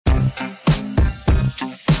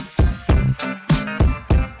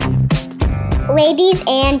Ladies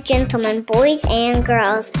and gentlemen, boys and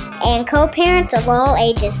girls, and co-parents of all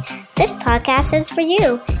ages, this podcast is for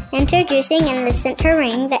you. Introducing and the center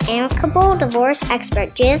ring, the amicable divorce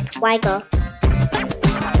expert, Judith Weigel.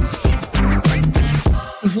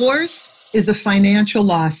 Divorce is a financial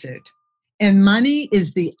lawsuit, and money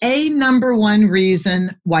is the number one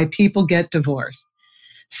reason why people get divorced.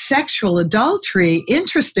 Sexual adultery,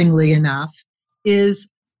 interestingly enough, is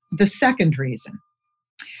the second reason.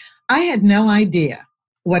 I had no idea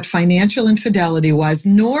what financial infidelity was,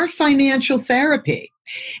 nor financial therapy,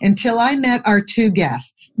 until I met our two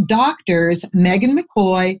guests, doctors Megan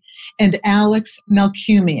McCoy and Alex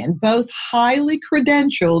Melkumian, both highly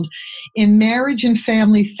credentialed in marriage and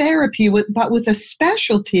family therapy, but with a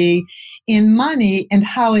specialty in money and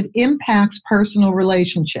how it impacts personal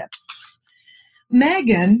relationships.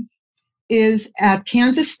 Megan is at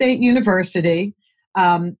Kansas State University,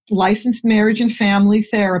 licensed marriage and family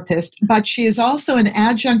therapist, but she is also an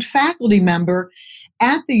adjunct faculty member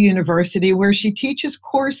at the university where she teaches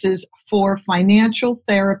courses for financial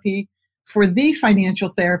therapy for the financial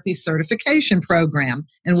therapy certification program.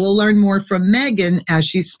 And we'll learn more from Megan as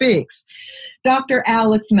she speaks. Dr.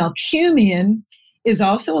 Alex Melkumian is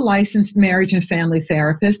also a licensed marriage and family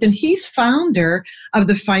therapist, and he's founder of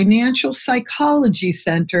the Financial Psychology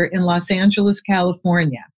Center in Los Angeles,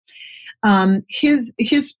 California.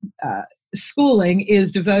 His schooling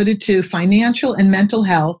is devoted to financial and mental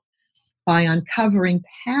health by uncovering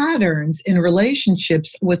patterns in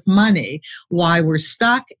relationships with money, why we're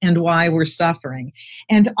stuck and why we're suffering.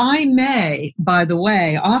 And I may, by the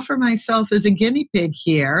way, offer myself as a guinea pig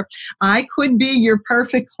here. I could be your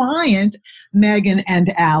perfect client, Megan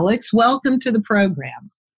and Alex. Welcome to the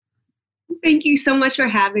program. Thank you so much for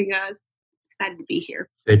having us. Glad to be here.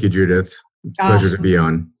 Thank you, Judith. Pleasure to be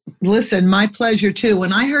on. Listen, my pleasure too.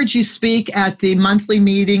 When I heard you speak at the monthly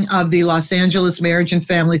meeting of the Los Angeles Marriage and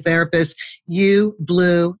Family Therapists, you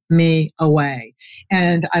blew me away.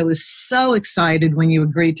 And I was so excited when you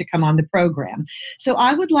agreed to come on the program. So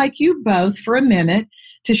I would like you both for a minute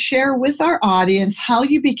to share with our audience how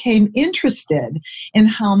you became interested in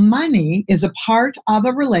how money is a part of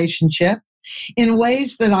a relationship in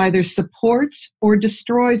ways that either supports or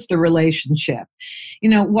destroys the relationship. You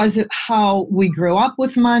know, was it how we grew up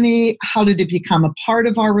with money? How did it become a part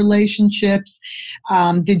of our relationships?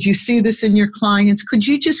 Did you see this in your clients? Could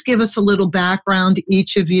you just give us a little background,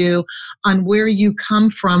 each of you, on where you come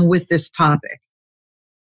from with this topic?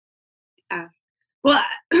 Well,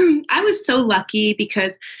 I was so lucky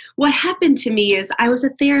because what happened to me is I was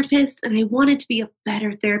a therapist and I wanted to be a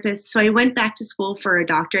better therapist. So I went back to school for a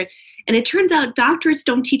doctorate. And it turns out doctorates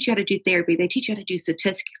don't teach you how to do therapy. They teach you how to do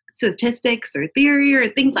statistics or theory or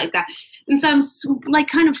things like that. And so I'm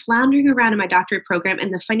kind of floundering around in my doctorate program,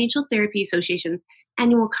 and the Financial Therapy Association's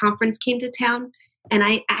annual conference came to town. And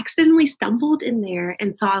I accidentally stumbled in there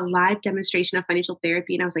and saw a live demonstration of financial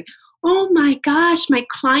therapy. And I was like, oh my gosh, my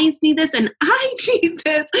clients need this and I need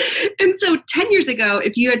this. And so 10 years ago,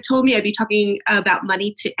 if you had told me I'd be talking about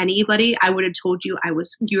money to anybody, I would have told you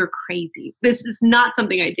you're crazy. This is not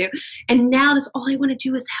something I do. And now that's all I want to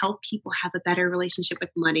do is help people have a better relationship with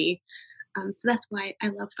money. So that's why I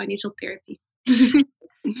love financial therapy.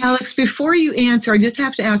 Alex, before you answer, I just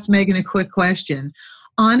have to ask Megan a quick question.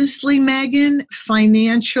 Honestly, Megan,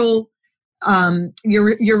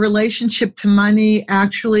 your relationship to money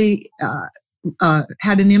actually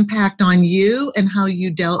had an impact on you and how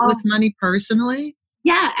you dealt with money personally?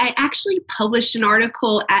 Yeah, I actually published an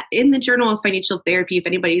article in the Journal of Financial Therapy, if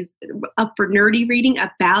anybody's up for nerdy reading,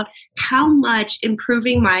 about how much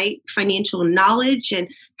improving my financial knowledge and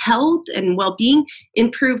health and well-being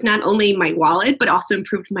improved not only my wallet, but also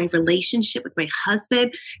improved my relationship with my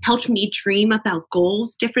husband, helped me dream about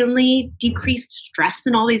goals differently, decreased stress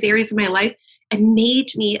in all these areas of my life, and made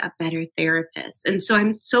me a better therapist. And so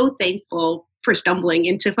I'm so thankful for stumbling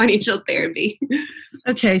into financial therapy.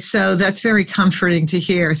 Okay, so that's very comforting to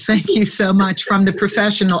hear. Thank you so much from the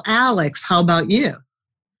professional. Alex, how about you?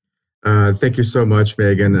 Thank you so much,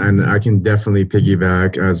 Megan. And I can definitely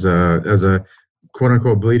piggyback as a quote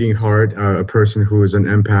unquote bleeding heart, a person who is an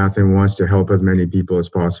empath and wants to help as many people as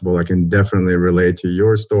possible. I can definitely relate to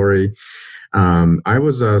your story. I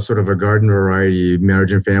was sort of a garden variety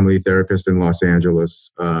marriage and family therapist in Los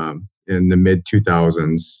Angeles in the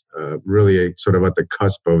mid-2000s, really sort of at the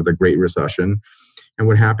cusp of the Great Recession. And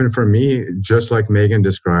what happened for me, just like Megan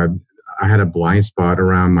described, I had a blind spot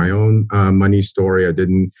around my own money story. I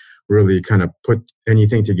didn't really kind of put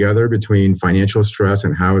anything together between financial stress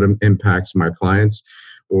and how it impacts my clients.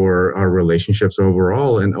 or our relationships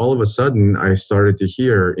overall. And all of a sudden, I started to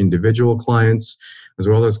hear individual clients as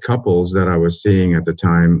well as couples that I was seeing at the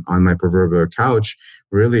time on my proverbial couch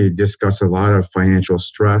really discuss a lot of financial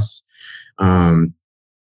stress.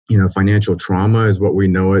 Financial trauma is what we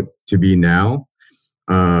know it to be now.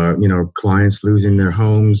 Clients losing their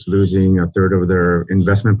homes, losing a third of their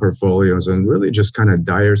investment portfolios, and really just kind of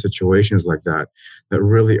dire situations like that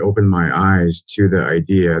really opened my eyes to the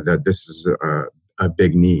idea that this is a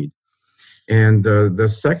big need. And the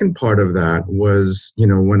second part of that was,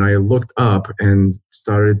 when I looked up and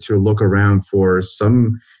started to look around for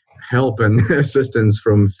some help and assistance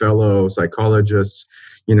from fellow psychologists,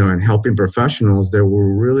 and helping professionals, there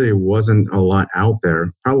really wasn't a lot out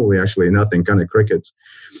there. Probably actually nothing, kind of crickets.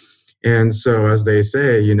 And so, as they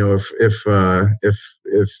say, if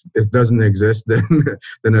it doesn't exist, then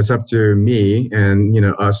it's up to me and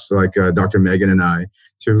us, like Dr. Megan and I,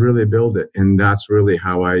 to really build it. And that's really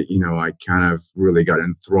how I kind of really got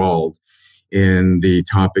enthralled in the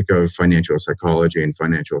topic of financial psychology and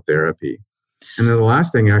financial therapy. And then the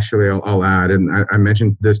last thing, actually, I'll add, and I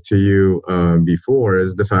mentioned this to you before,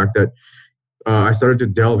 is the fact that I started to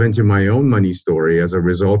delve into my own money story as a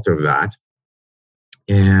result of that.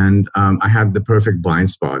 And I had the perfect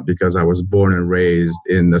blind spot because I was born and raised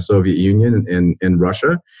in the Soviet Union in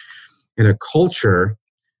Russia, in a culture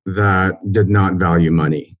that did not value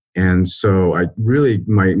money. And so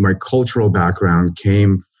my cultural background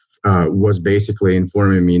was basically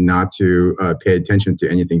informing me not to pay attention to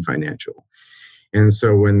anything financial. And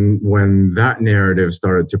so when that narrative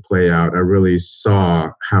started to play out, I really saw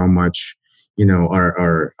how much,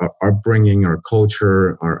 our upbringing, our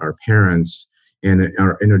culture, our parents, and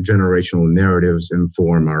our intergenerational narratives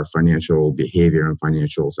inform our financial behavior and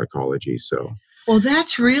financial psychology. So, well,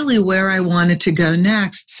 that's really where I wanted to go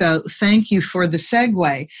next. So thank you for the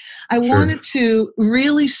segue. I wanted to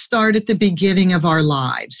really start at the beginning of our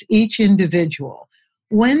lives, each individual.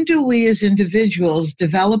 When do we as individuals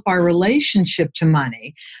develop our relationship to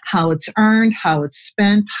money, how it's earned, how it's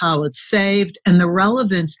spent, how it's saved, and the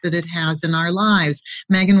relevance that it has in our lives?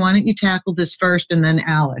 Megan, why don't you tackle this first, and then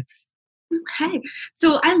Alex? Okay.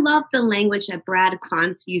 So I love the language that Brad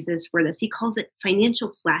Klontz uses for this. He calls it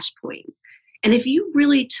financial flashpoints. And if you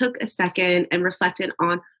really took a second and reflected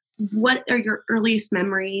on what are your earliest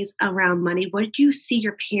memories around money? What did you see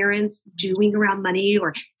your parents doing around money,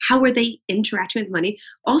 or how were they interacting with money?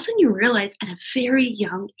 All of a sudden you realize at a very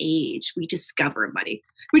young age, we discover money,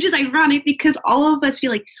 which is ironic because all of us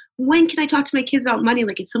feel like, when can I talk to my kids about money?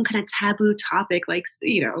 Like it's some kind of taboo topic, like,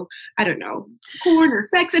 I don't know, porn or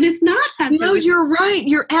sex, and it's not taboo. No, you're right.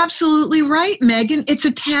 You're absolutely right, Megan. It's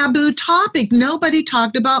a taboo topic. Nobody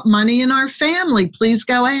talked about money in our family. Please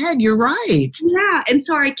go ahead. You're right. Yeah. And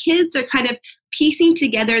so our kids are kind of piecing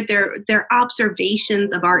together their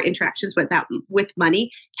observations of our interactions with money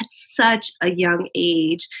at such a young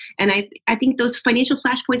age. And I think those financial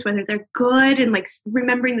flashpoints, whether they're good and like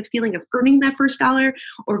remembering the feeling of earning that first dollar,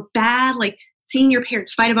 or bad, like seeing your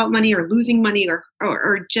parents fight about money or losing money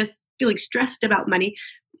or just feeling stressed about money,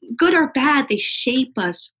 good or bad, they shape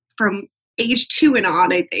us from age 2 and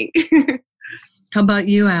on, I think. How about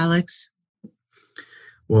you, Alex?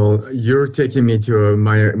 Well, you're taking me to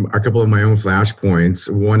a couple of my own flashpoints,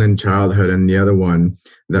 one in childhood and the other one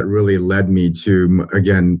that really led me to,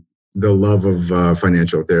 again, the love of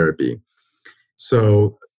financial therapy.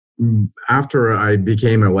 So after I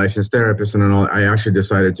became a licensed therapist, and I actually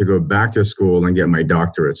decided to go back to school and get my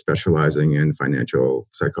doctorate specializing in financial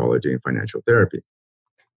psychology and financial therapy.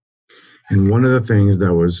 And one of the things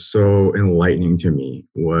that was so enlightening to me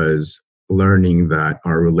was learning that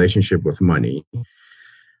our relationship with money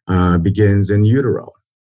begins in utero,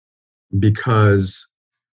 because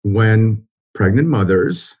when pregnant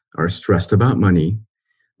mothers are stressed about money,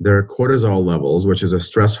 their cortisol levels, which is a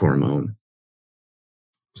stress hormone,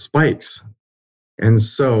 spikes. And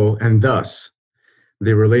thus,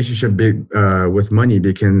 the relationship with money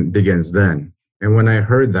begins then. And when I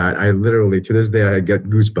heard that, I literally, to this day, I get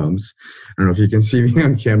goosebumps. I don't know if you can see me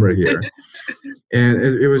on camera here. And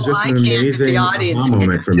it was just an amazing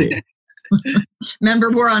moment for me. Remember,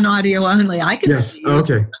 we're on audio only. I can see you.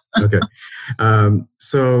 Okay.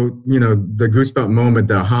 So, the goosebump moment,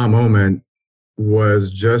 the aha moment, was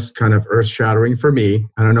just kind of earth-shattering for me.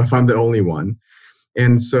 I don't know if I'm the only one.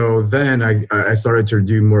 And so then I started to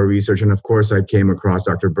do more research. And of course, I came across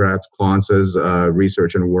Dr. Brad Klontz's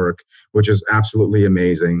research and work, which is absolutely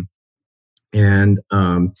amazing. And,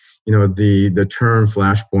 the term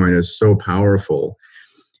flashpoint is so powerful.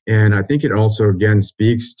 And I think it also, again,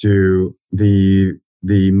 speaks to the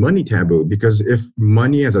the money taboo, because if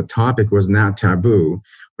money as a topic was not taboo,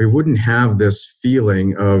 we wouldn't have this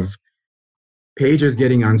feeling of pages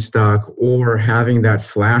getting unstuck or having that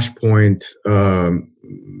flashpoint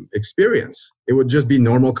experience. It would just be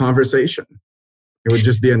normal conversation. It would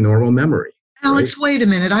just be a normal memory. Alex, right? Wait a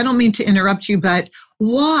minute. I don't mean to interrupt you, but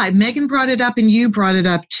why? Megan brought it up and you brought it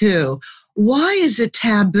up too. Why is it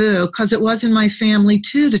taboo? Because it was in my family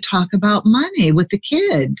too to talk about money with the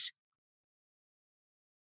kids.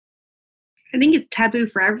 I think it's taboo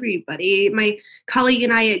for everybody. My colleague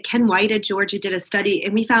and I at Ken White at Georgia did a study,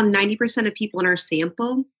 and we found 90% of people in our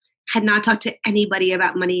sample had not talked to anybody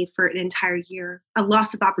about money for an entire year. A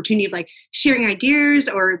loss of opportunity of like sharing ideas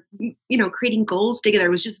or, creating goals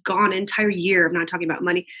together was just gone an entire year of not talking about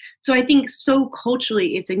money. So I think so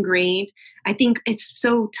culturally it's ingrained. I think it's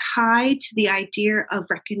so tied to the idea of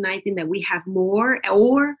recognizing that we have more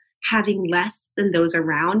or having less than those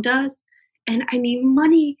around us. And I mean,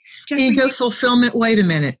 money. Ego fulfillment. Wait a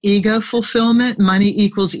minute. Ego fulfillment. Money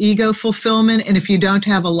equals ego fulfillment. And if you don't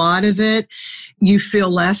have a lot of it, you feel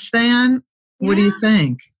less than. What do you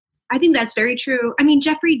think? I think that's very true. I mean,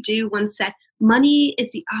 Jeffrey Dew once said, money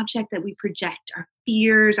is the object that we project our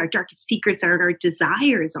fears, our darkest secrets, and our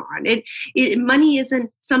desires on. Money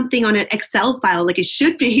isn't something on an Excel file like it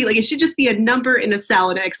should be. Like it should just be a number in a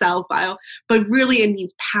cell in an Excel file. But really it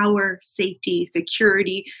means power, safety,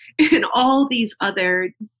 security, and all these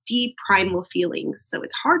other deep primal feelings. So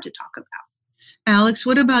it's hard to talk about. Alex,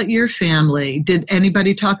 what about your family? Did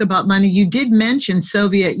anybody talk about money? You did mention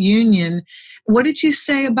Soviet Union. What did you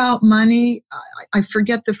say about money? I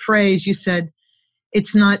forget the phrase. You said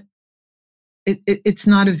it's not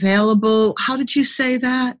available. How did you say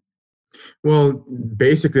that? Well,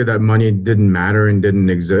 basically that money didn't matter and didn't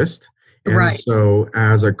exist. And right. So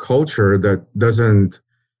as a culture that doesn't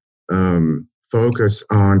focus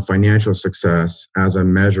on financial success as a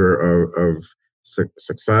measure of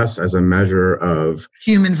success, as a measure of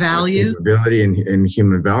human value, capability and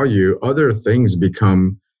human value, other things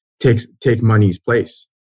take money's place.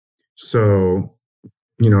 So,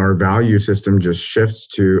 our value system just shifts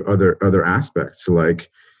to other aspects, like,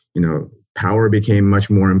 power became much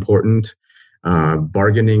more important.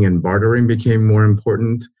 Bargaining and bartering became more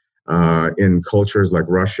important. In cultures like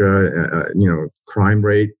Russia, crime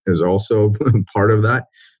rate is also part of that,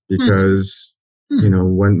 because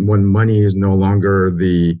when money is no longer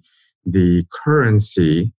the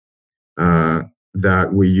currency that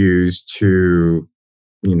we use to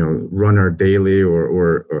run our daily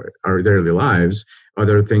or our daily lives,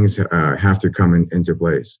 other things have to come into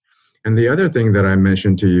place. And the other thing that I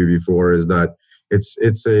mentioned to you before is that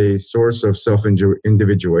it's a source of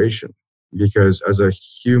self-individuation, because as a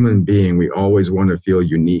human being, we always want to feel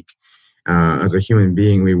unique. As a human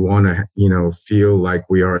being, we want to, feel like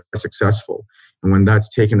we are successful. And when that's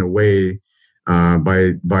taken away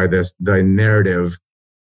by the narrative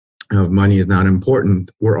of money is not important,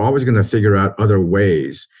 we're always going to figure out other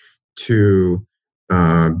ways to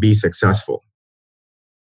be successful.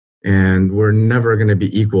 And we're never going to be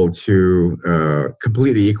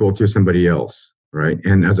completely equal to somebody else, right?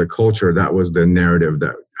 And as a culture, that was the narrative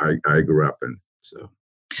that I grew up in. So,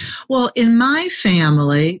 well, in my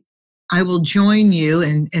family, I will join you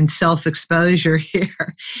in self-exposure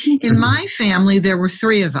here. In my family, there were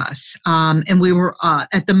three of us, and we were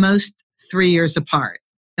at the most 3 years apart.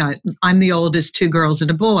 I'm the oldest, 2 girls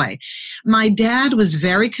and a boy. My dad was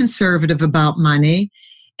very conservative about money,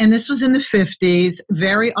 and this was in the 50s,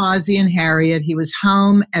 very Ozzie and Harriet. He was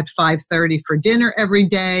home at 5:30 for dinner every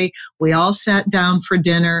day. We all sat down for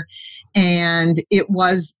dinner, and it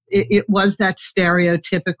was that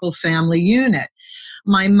stereotypical family unit.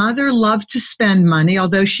 My mother loved to spend money,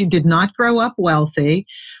 although she did not grow up wealthy.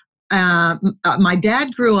 My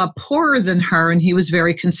dad grew up poorer than her, and he was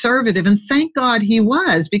very conservative. And thank God he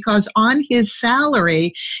was, because on his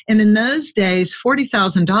salary, and in those days,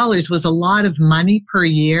 $40,000 was a lot of money per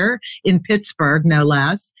year in Pittsburgh, no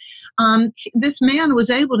less. This man was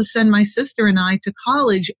able to send my sister and I to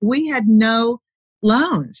college. We had no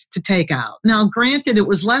loans to take out. Now, granted, it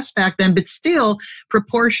was less back then, but still,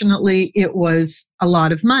 proportionately, it was a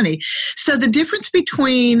lot of money. So the difference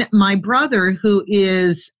between my brother, who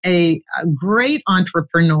is a great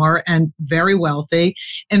entrepreneur and very wealthy,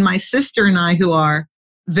 and my sister and I, who are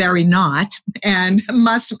very not, and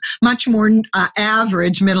much more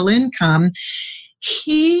average middle income,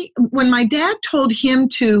 when my dad told him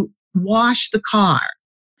to wash the car,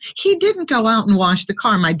 he didn't go out and wash the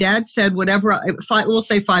car. My dad said, whatever, we'll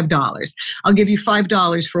say $5. I'll give you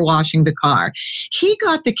 $5 for washing the car. He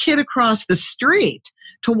got the kid across the street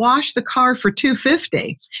to wash the car for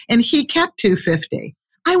 $250, and he kept $250.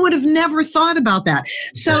 I would have never thought about that.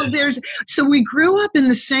 So we grew up in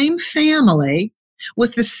the same family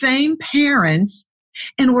with the same parents,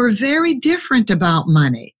 and we're very different about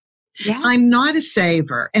money. Yeah. I'm not a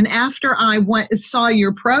saver. And after I saw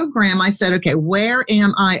your program, I said, okay, where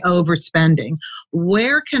am I overspending?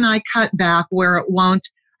 Where can I cut back where it won't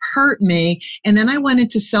hurt me? And then I went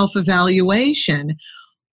into self-evaluation.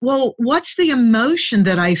 Well, what's the emotion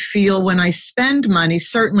that I feel when I spend money?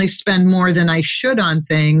 Certainly spend more than I should on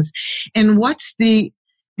things. And what's the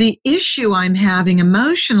issue I'm having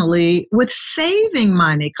emotionally with saving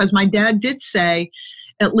money? Because my dad did say,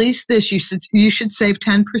 at least this, you should save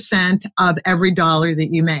 10% of every dollar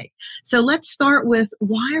that you make. So let's start with,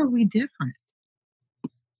 why are we different?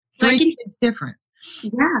 Three kids different.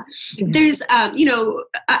 Yeah. There's,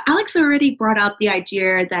 Alex already brought up the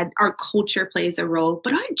idea that our culture plays a role,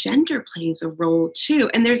 but our gender plays a role too.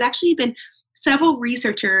 And there's actually been several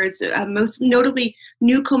researchers, most notably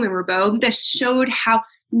Newcomb and Rabeau, that showed how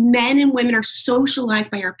men and women are socialized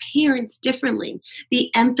by our parents differently. The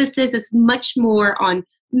emphasis is much more on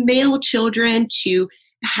male children to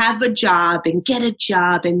have a job and get a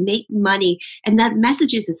job and make money. And that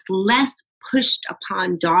message is less pushed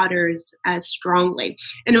upon daughters as strongly.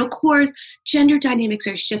 And of course, gender dynamics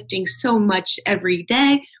are shifting so much every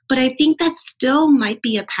day, but I think that still might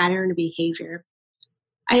be a pattern of behavior.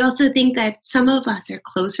 I also think that some of us are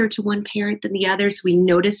closer to one parent than the others. We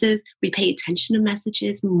notice it. We pay attention to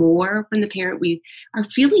messages more from the parent we are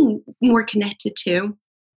feeling more connected to.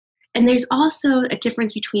 And there's also a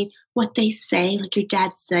difference between what they say, like your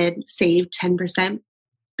dad said, save 10%,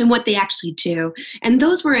 and what they actually do. And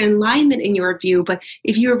those were in alignment in your view, but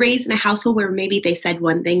if you were raised in a household where maybe they said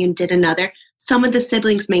one thing and did another, some of the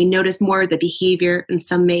siblings may notice more of the behavior and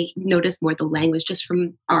some may notice more the language just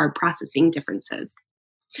from our processing differences.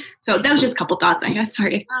 So that was just a couple thoughts I had.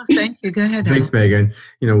 Sorry. Oh, thank you. Go ahead. Thanks, Megan.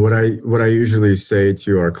 What I usually say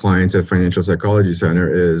to our clients at Financial Psychology Center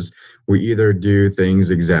is we either do things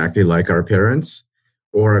exactly like our parents,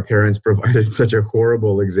 or our parents provided such a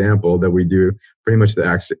horrible example that we do pretty much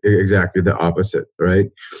exactly the opposite, right?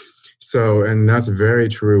 So, and that's very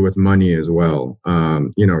true with money as well.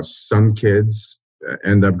 Some kids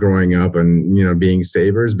end up growing up and being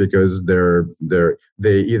savers because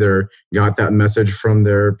they either got that message from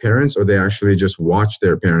their parents, or they actually just watched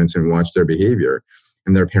their parents and watched their behavior,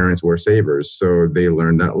 and their parents were savers, so they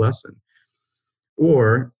learned that lesson.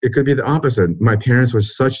 Or it could be the opposite. My parents were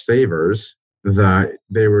such savers that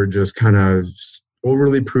they were just kind of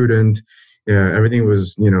overly prudent. Everything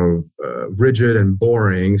was rigid and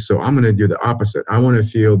boring, so I'm going to do the opposite. I want to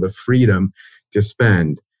feel the freedom to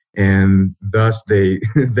spend. And thus they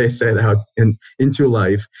set out into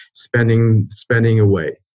life spending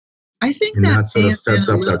away. I think and that sort of sets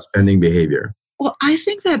up that spending behavior. Well, I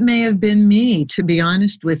think that may have been me, to be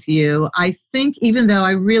honest with you. I think even though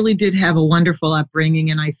I really did have a wonderful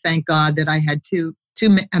upbringing, and I thank God that I had two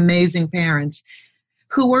amazing parents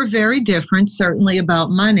who were very different, certainly about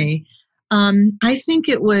money. I think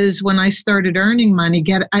it was when I started earning money,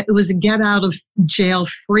 it was a get out of jail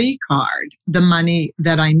free card, the money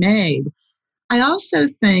that I made. I also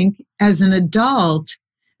think as an adult,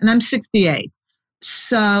 and I'm 68,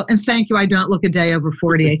 and thank you, I don't look a day over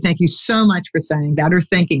 48. Thank you so much for saying that or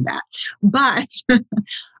thinking that. But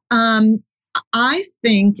I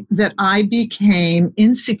think that I became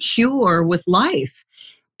insecure with life.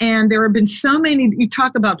 And there have been so many, you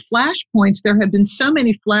talk about flashpoints, there have been so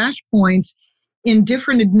many flashpoints in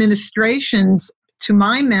different administrations, to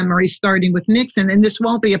my memory, starting with Nixon. And this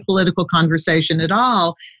won't be a political conversation at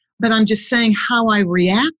all, but I'm just saying how I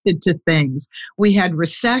reacted to things. We had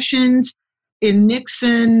recessions in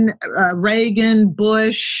Nixon, Reagan,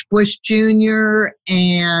 Bush Jr.,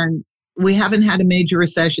 and we haven't had a major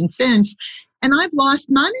recession since. And I've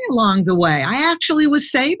lost money along the way. I actually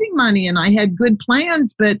was saving money and I had good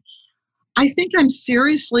plans, but I think I'm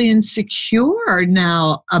seriously insecure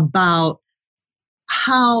now about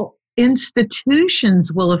how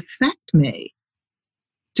institutions will affect me.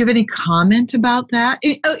 Do you have any comment about that?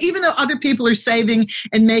 Even though other people are saving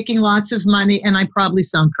and making lots of money, and I probably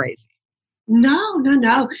sound crazy. No.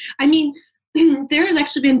 I mean, there has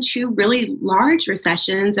actually been two really large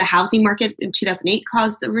recessions. The housing market in 2008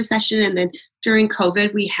 caused a recession, and then during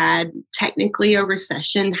COVID, we had technically a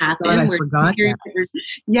recession happen. I forgot that.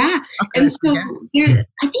 Yeah. Okay, and so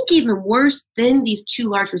I think even worse than these two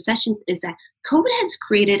large recessions is that COVID has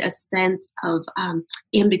created a sense of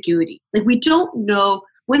ambiguity. Like we don't know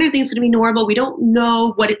when are things going to be normal? We don't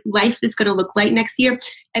know what life is going to look like next year.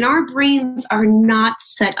 And our brains are not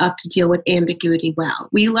set up to deal with ambiguity well.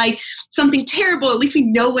 We like something terrible, at least we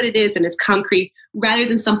know what it is and it's concrete, rather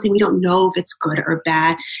than something we don't know if it's good or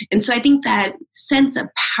bad. And so I think that sense of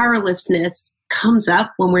powerlessness comes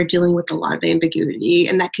up when we're dealing with a lot of ambiguity,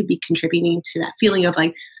 and that could be contributing to that feeling of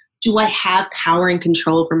like, do I have power and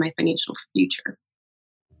control over my financial future?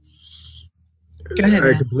 Go ahead,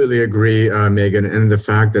 I completely agree, Megan. And the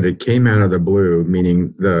fact that it came out of the blue,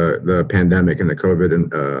 meaning the pandemic and the COVID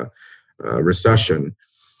and recession,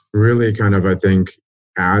 really kind of, I think,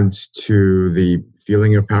 adds to the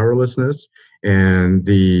feeling of powerlessness and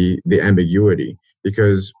the ambiguity,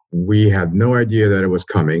 because we had no idea that it was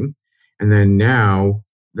coming. And then now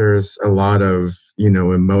there's a lot of,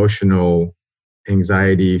 emotional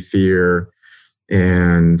anxiety, fear,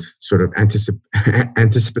 and sort of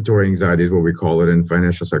anticipatory anxiety is what we call it in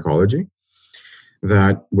financial psychology,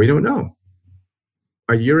 that we don't know.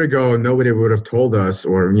 A year ago, nobody would have told us,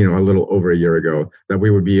 or, a little over a year ago, that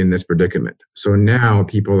we would be in this predicament. So now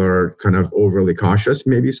people are kind of overly cautious,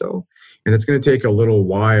 maybe so. And it's going to take a little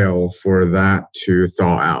while for that to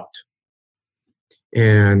thaw out.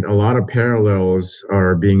 And a lot of parallels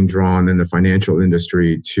are being drawn in the financial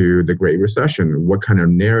industry to the Great Recession. What kind of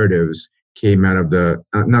narratives came out of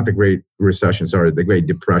not the Great Recession, the Great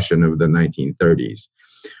Depression of the 1930s?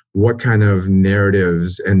 What kind of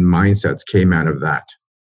narratives and mindsets came out of that?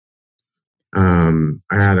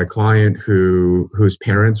 I had a client whose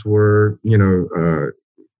parents were,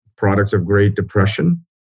 products of Great Depression,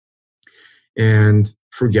 and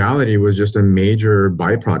frugality was just a major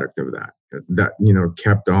byproduct of that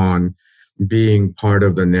kept on being part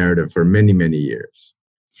of the narrative for many, many years.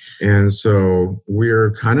 And so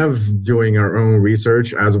we're kind of doing our own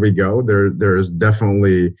research as we go. There's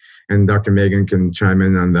definitely, and Dr. Megan can chime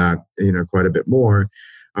in on that, quite a bit more.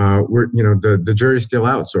 The jury's still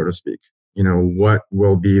out, so to speak. What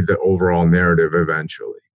will be the overall narrative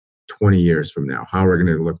eventually, 20 years from now? How are we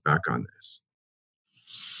going to look back on this?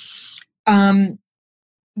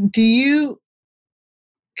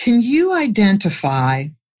 Can you identify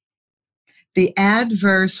the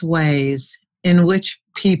adverse ways in which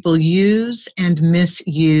people use and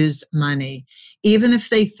misuse money, even if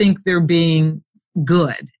they think they're being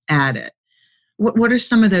good at it? What are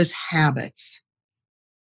some of those habits?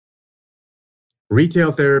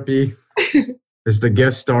 Retail therapy is the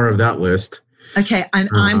guest star of that list. Okay, and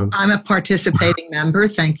I'm a participating member.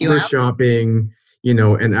 Thank you. Shopping,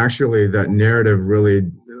 and actually that narrative really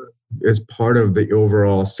is part of the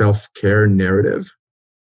overall self-care narrative.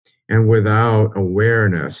 And without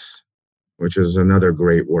awareness, which is another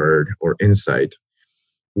great word, or insight,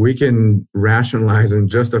 we can rationalize and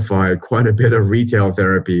justify quite a bit of retail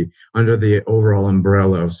therapy under the overall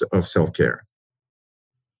umbrella of self-care.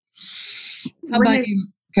 How about you?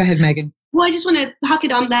 Go ahead, Megan. Well, I just want to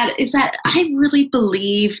pocket on that, is that I really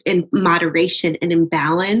believe in moderation and in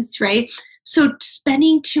balance, right? So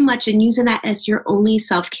spending too much and using that as your only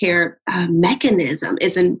self-care mechanism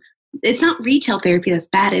it's not retail therapy that's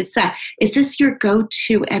bad. It's this your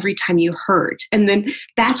go-to every time you hurt. And then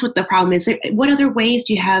that's what the problem is. What other ways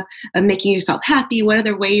do you have of making yourself happy? What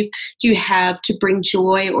other ways do you have to bring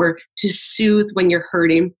joy or to soothe when you're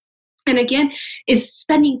hurting? And again, is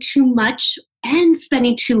spending too much and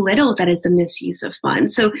spending too little that is a misuse of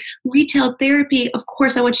funds. So retail therapy, of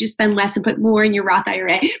course, I want you to spend less and put more in your Roth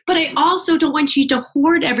IRA, but I also don't want you to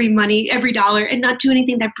hoard every dollar and not do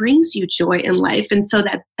anything that brings you joy in life. And so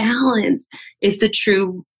that balance is the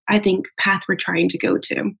true, I think, path we're trying to go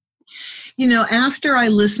to. After I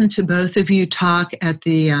listened to both of you talk at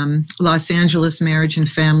the Los Angeles Marriage and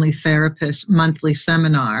Family Therapist monthly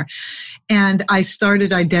seminar, and I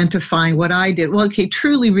started identifying what I did. Well, okay,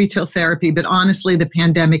 truly retail therapy, but honestly, the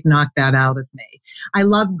pandemic knocked that out of me. I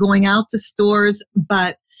loved going out to stores,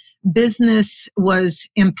 but business was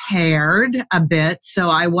impaired a bit, so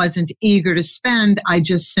I wasn't eager to spend. I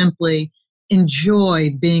just simply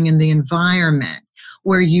enjoyed being in the environment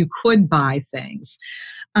where you could buy things.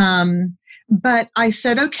 But I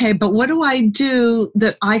said, okay, but what do I do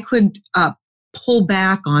that I could pull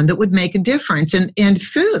back on that would make a difference? And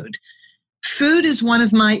food. Food is one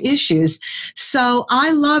of my issues. So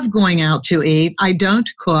I love going out to eat. I don't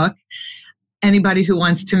cook. Anybody who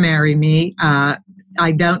wants to marry me, I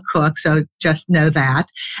don't cook, so just know that.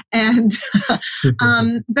 And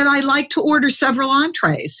but I like to order several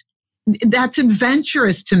entrees. That's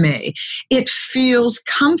adventurous to me. It feels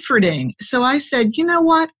comforting. So I said, you know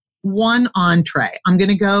what? One entree. I'm going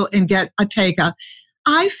to go and get a takeout.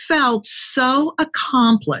 I felt so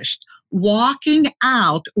accomplished walking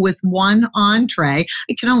out with one entree.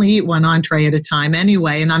 I can only eat one entree at a time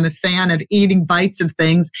anyway, and I'm a fan of eating bites of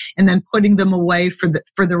things and then putting them away for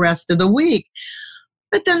the rest of the week.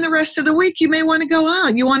 But then the rest of the week, you may want to go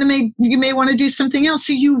out. You may want to do something else.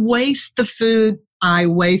 So you waste the food. I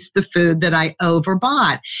waste the food that I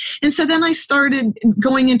overbought. And so then I started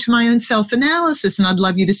going into my own self-analysis, and I'd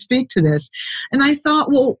love you to speak to this. And I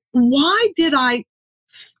thought, well, why did I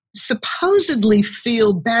supposedly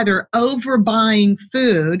feel better overbuying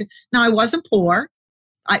food? Now, I wasn't poor.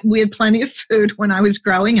 We had plenty of food when I was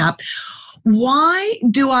growing up. Why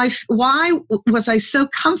was I so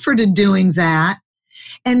comforted doing that?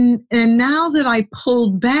 And now that I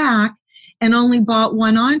pulled back and only bought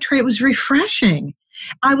one entree, it was refreshing.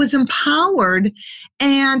 I was empowered,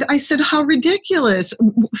 and I said, how ridiculous.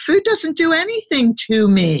 Food doesn't do anything to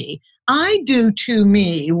me. I do to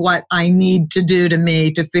me what I need to do to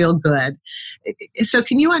me to feel good. So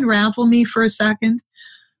can you unravel me for a second?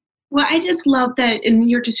 Well, I just love that in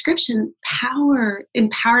your description,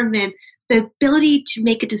 empowerment, the ability to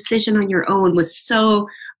make a decision on your own was so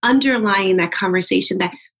underlying that conversation,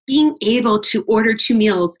 that being able to order 2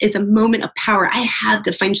 meals is a moment of power. I have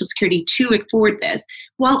the financial security to afford this,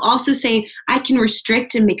 while also saying I can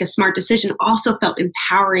restrict and make a smart decision also felt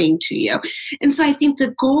empowering to you. And so I think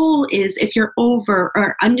the goal is, if you're over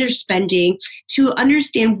or underspending, to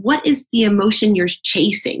understand what is the emotion you're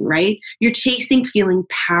chasing, right? You're chasing feeling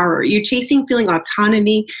power. You're chasing feeling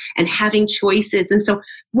autonomy and having choices. And so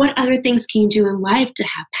what other things can you do in life to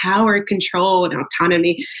have power, control, and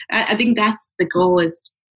autonomy? I think that's the goal,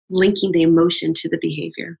 is linking the emotion to the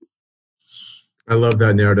behavior. I love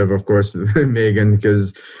that narrative, of course, Megan,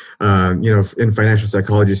 because, in Financial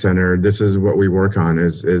Psychology Center, this is what we work on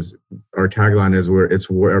is our tagline is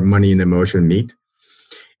where money and emotion meet.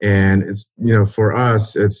 And it's, for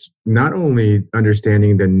us, it's not only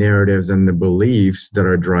understanding the narratives and the beliefs that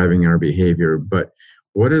are driving our behavior, but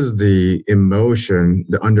what is the emotion,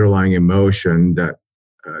 the underlying emotion that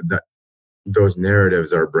those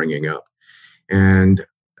narratives are bringing up. And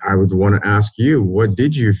I would want to ask you, what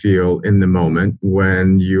did you feel in the moment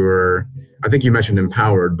when I think you mentioned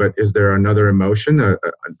empowered, but is there another emotion,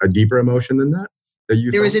 a deeper emotion than that you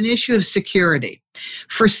There felt? was an issue of security.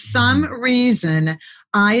 For some reason,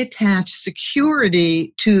 I attached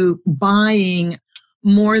security to buying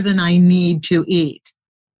more than I need to eat.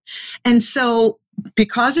 And so,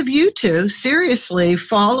 because of you two, seriously,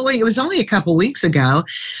 it was only a couple weeks ago,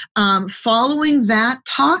 following that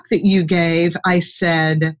talk that you gave, I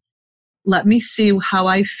said, let me see how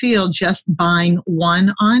I feel just buying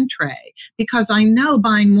one entree, because I know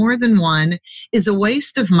buying more than one is a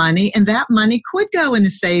waste of money, and that money could go in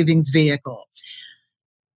a savings vehicle.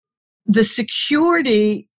 The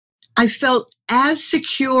security, I felt as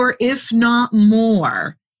secure, if not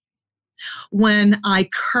more, when I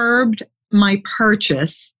curbed my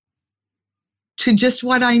purchase to just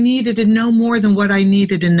what I needed and no more than what I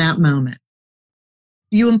needed in that moment.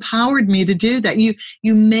 You empowered me to do that.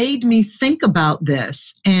 You made me think about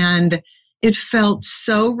this, and it felt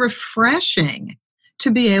so refreshing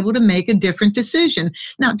to be able to make a different decision.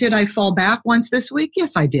 Now, did I fall back once this week?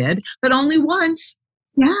 Yes, I did, but only once.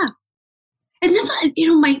 Yeah. And that's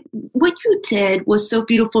what you did was so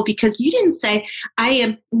beautiful, because you didn't say,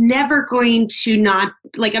 I'm never going to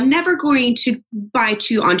buy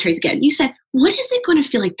 2 entrees again. You said, what is it going to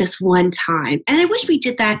feel like this one time? And I wish we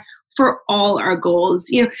did that for all our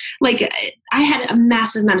goals. I had a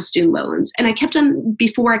massive amount of student loans, and I kept on,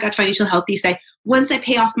 before I got financial healthy, say, once I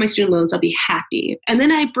pay off my student loans, I'll be happy. And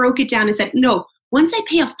then I broke it down and said, no, once I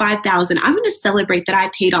pay off $5,000, I'm going to celebrate that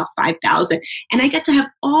I paid off $5,000. And I get to have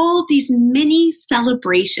all these mini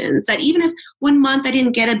celebrations that even if one month I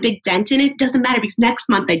didn't get a big dent in it, doesn't matter, because next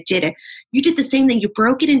month I did it. You did the same thing. You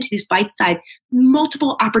broke it into these bite-sized,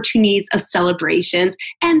 multiple opportunities of celebrations.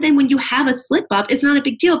 And then when you have a slip up, it's not a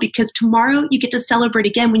big deal, because tomorrow you get to celebrate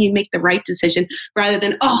again when you make the right decision, rather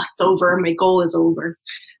than, oh, it's over, my goal is over.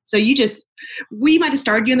 So we might have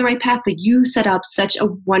started you on the right path, but you set up such a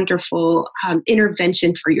wonderful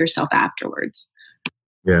intervention for yourself afterwards.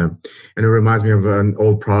 Yeah. And it reminds me of an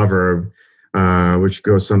old proverb, which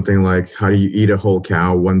goes something like, how do you eat a whole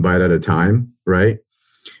cow one bite at a time? Right.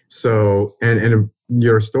 So, and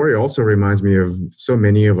your story also reminds me of so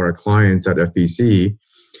many of our clients at FBC,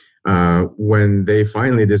 when they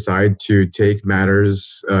finally decide to take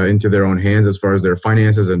matters into their own hands as far as their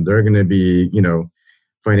finances, and they're going to be,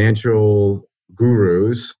 financial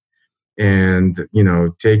gurus, and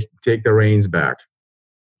take the reins back.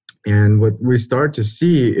 And what we start to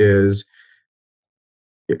see is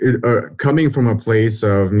coming from a place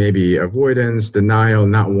of maybe avoidance, denial,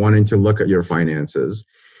 not wanting to look at your finances.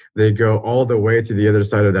 They go all the way to the other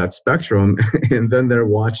side of that spectrum, and then they're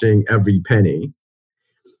watching every penny.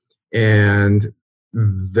 And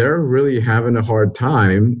they're really having a hard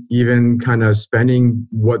time even kind of spending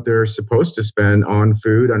what they're supposed to spend on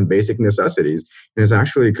food, on basic necessities. And it's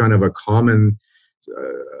actually kind of a common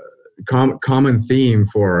theme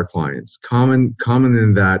for our clients. Common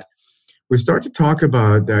in that we start to talk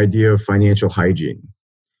about the idea of financial hygiene.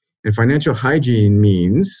 And financial hygiene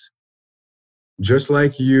means just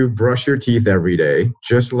like you brush your teeth every day,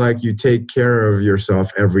 just like you take care of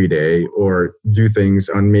yourself every day or do things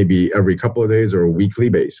on maybe every couple of days or a weekly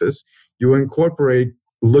basis, you incorporate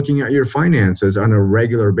looking at your finances on a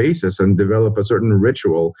regular basis and develop a certain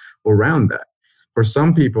ritual around that. For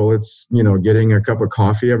some people, it's, getting a cup of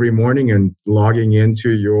coffee every morning and logging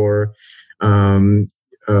into your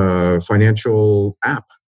financial app,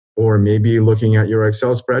 or maybe looking at your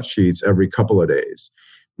Excel spreadsheets every couple of days.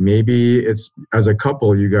 Maybe it's, as a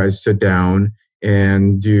couple, you guys sit down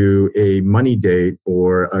and do a money date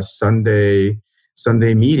or a Sunday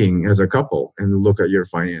meeting as a couple and look at your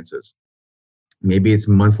finances. Maybe it's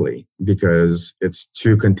monthly because it's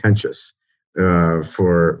too contentious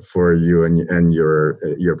for you and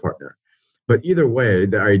your partner. But either way,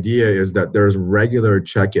 the idea is that there's regular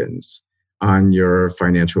check-ins on your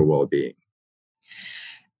financial well-being.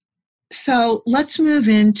 So let's move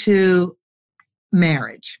into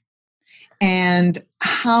marriage and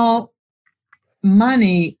how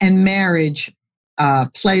money and marriage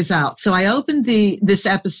plays out. So I opened this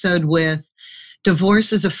episode with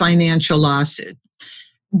divorce is a financial lawsuit.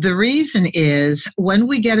 The reason is when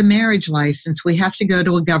we get a marriage license, we have to go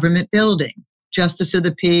to a government building, Justice of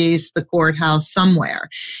the Peace, the courthouse, somewhere.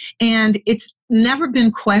 And it's never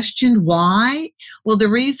been questioned why. Well, the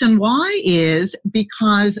reason why is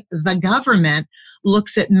because the government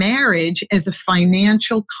looks at marriage as a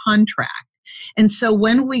financial contract. And so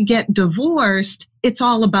when we get divorced, it's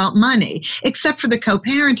all about money, except for the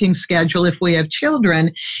co-parenting schedule. If we have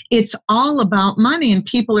children, it's all about money. And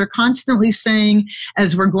people are constantly saying,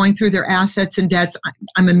 as we're going through their assets and debts,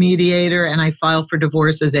 I'm a mediator and I file for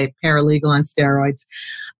divorce as a paralegal on steroids.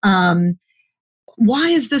 Why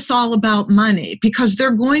is this all about money? Because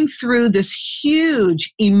they're going through this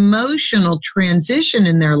huge emotional transition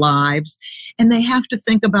in their lives, and they have to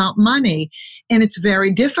think about money. And it's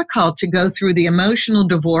very difficult to go through the emotional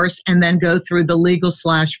divorce and then go through the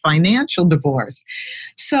legal/financial divorce.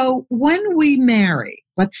 So when we marry,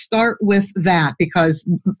 let's start with that, because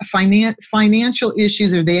financial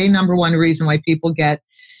issues are the number one reason why people get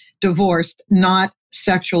divorced, not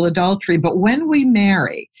sexual adultery. But when we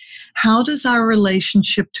marry, how does our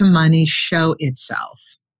relationship to money show itself?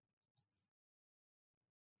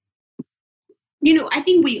 I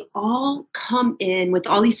think we all come in with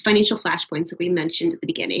all these financial flashpoints that we mentioned at the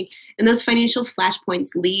beginning. And those financial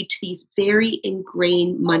flashpoints lead to these very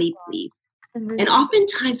ingrained money beliefs. Mm-hmm. And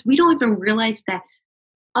oftentimes we don't even realize that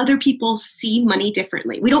other people see money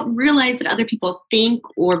differently. We don't realize that other people think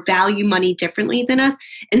or value money differently than us.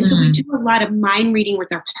 And so we do a lot of mind reading with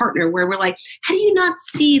our partner where we're like, how do you not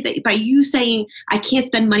see that by you saying, I can't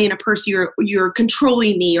spend money on a purse, you're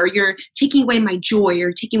controlling me, or you're taking away my joy,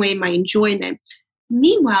 or taking away my enjoyment.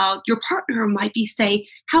 Meanwhile, your partner might be saying,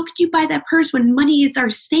 how could you buy that purse when money is our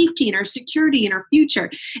safety and our security and our future?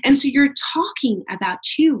 And so you're talking about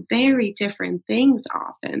two very different things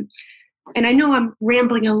often. And I know I'm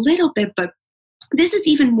rambling a little bit, but this is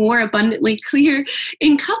even more abundantly clear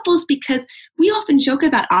in couples because we often joke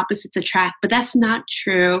about opposites attract, but that's not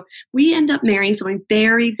true. We end up marrying someone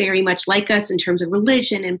very, very much like us in terms of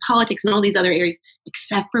religion and politics and all these other areas,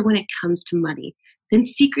 except for when it comes to money. Then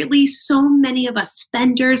secretly, so many of us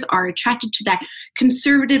spenders are attracted to that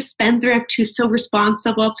conservative spendthrift who's so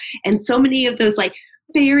responsible. And so many of those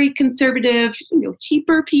very conservative,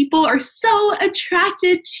 cheaper people are so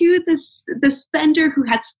attracted to the spender who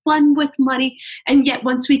has fun with money. And yet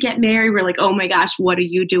once we get married, we're like, oh my gosh, what are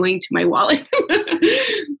you doing to my wallet?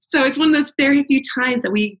 So it's one of those very few times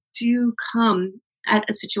that we do come at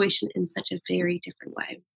a situation in such a very different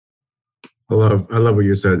way. I love what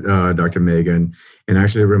you said, Dr. Megan, and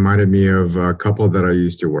actually it reminded me of a couple that I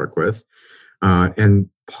used to work with. And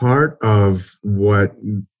part of what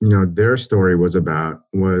their story was about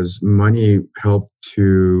was money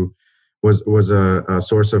was a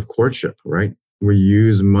source of courtship, right? We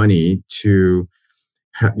use money to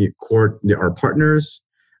court our partners.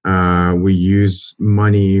 We use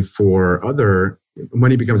money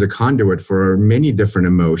money becomes a conduit for many different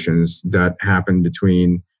emotions that happen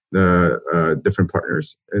between the different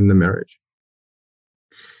partners in the marriage.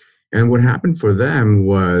 And what happened for them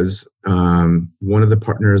was one of the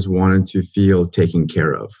partners wanted to feel taken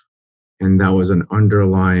care of. And that was an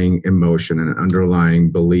underlying emotion and an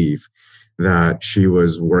underlying belief that she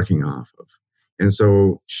was working off of. And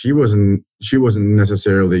so she wasn't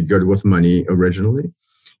necessarily good with money originally.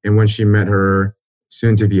 And when she met her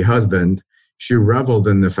soon-to-be husband, she reveled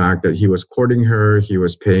in the fact that he was courting her. He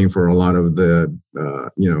was paying for a lot of the,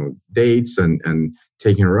 dates and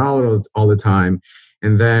taking her out all the time.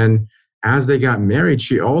 And then as they got married,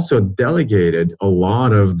 she also delegated a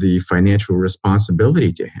lot of the financial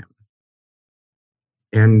responsibility to him.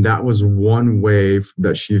 And that was one way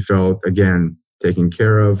that she felt, again, taken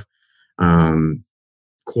care of,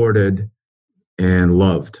 courted, and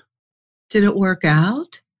loved. Did it work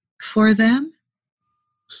out for them?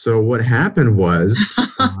 So what happened was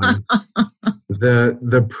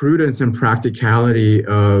the prudence and practicality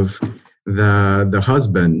of the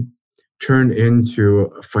husband turned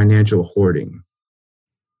into financial hoarding.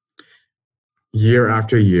 Year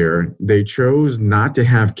after year, they chose not to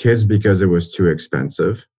have kids because it was too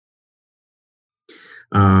expensive.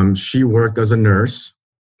 She worked as a nurse.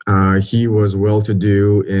 He was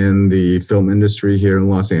well-to-do in the film industry here in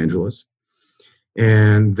Los Angeles.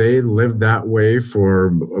 And they lived that way for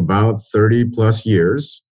about 30 plus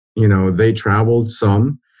years. They traveled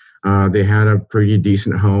some. They had a pretty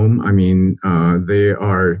decent home. I mean, they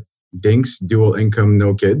are dinks, dual income,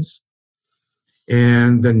 no kids.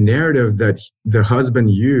 And the narrative that the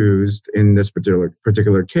husband used in this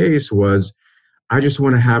particular case was, I just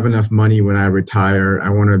want to have enough money when I retire. I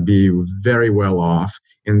want to be very well off.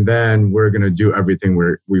 And then we're going to do everything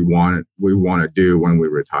we want to do when we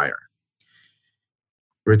retire.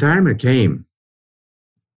 Retirement came,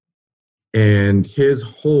 and his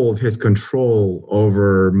control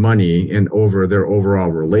over money and over their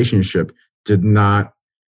overall relationship did not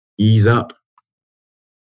ease up.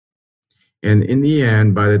 And in the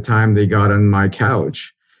end, by the time they got on my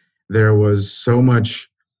couch, there was so much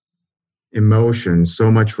emotion,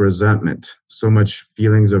 so much resentment, so much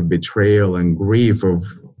feelings of betrayal and grief of,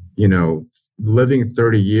 living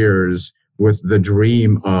 30 years with the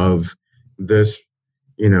dream of this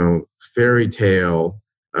fairy tale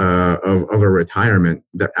of a retirement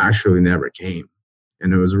that actually never came.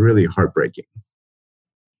 And it was really heartbreaking.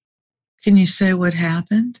 Can you say what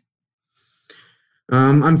happened?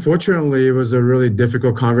 Unfortunately, it was a really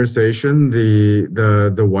difficult conversation.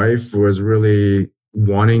 The wife was really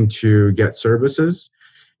wanting to get services,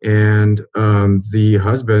 and the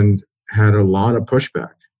husband had a lot of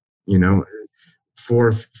pushback.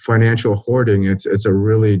 For financial hoarding, it's a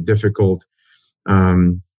really difficult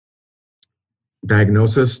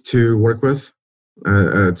diagnosis to work with.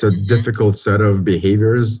 It's a difficult set of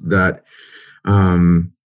behaviors that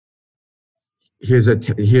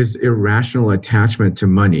his irrational attachment to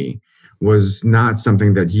money was not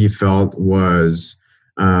something that he felt was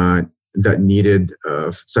that needed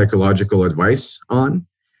psychological advice on.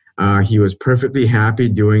 He was perfectly happy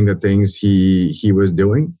doing the things he was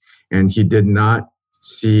doing, and he did not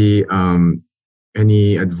see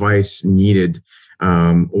any advice needed,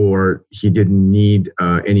 or he didn't need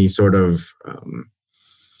any sort of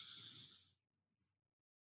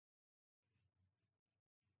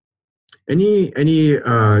any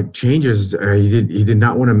changes he did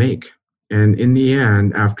not want to make. And in the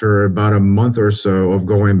end, after about a month or so of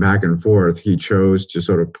going back and forth, he chose to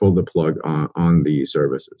sort of pull the plug on the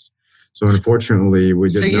services. So unfortunately, we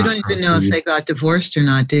did not. So you don't even know if they got divorced or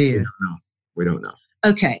not, do you? We don't know.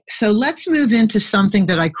 Okay, so let's move into something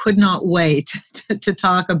that I could not wait to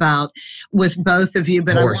talk about with both of you,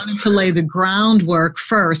 but I wanted to lay the groundwork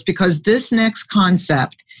first because this next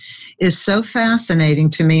concept is so fascinating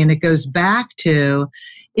to me, and it goes back to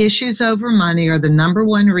issues over money are the number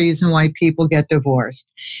one reason why people get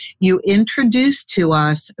divorced. You introduced to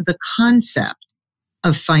us the concept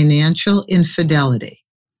of financial infidelity.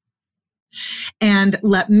 And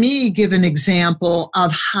let me give an example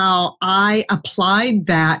of how I applied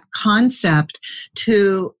that concept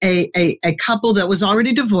to a couple that was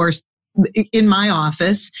already divorced in my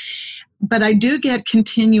office. But I do get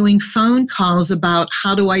continuing phone calls about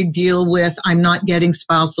how do I deal with I'm not getting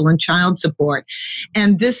spousal and child support.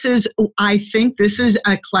 And I think this is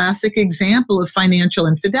a classic example of financial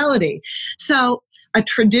infidelity. So a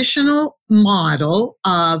traditional model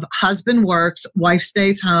of husband works, wife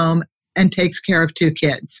stays home, and takes care of 2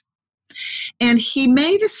 kids. And he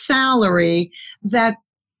made a salary that,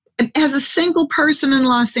 as a single person in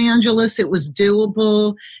Los Angeles, it was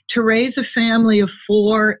doable. To raise a family of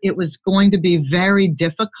 4, it was going to be very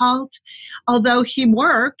difficult. Although he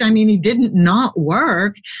worked, he didn't not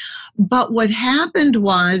work. But what happened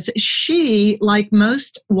was she, like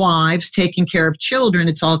most wives taking care of children,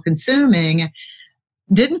 it's all consuming,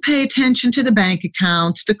 didn't pay attention to the bank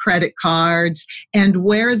accounts, the credit cards, and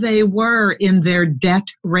where they were in their debt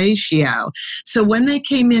ratio. So when they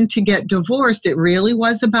came in to get divorced, it really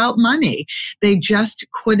was about money. They just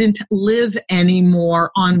couldn't live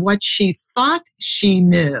anymore on what she thought she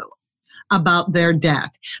knew about their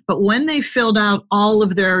debt. But when they filled out all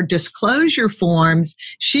of their disclosure forms,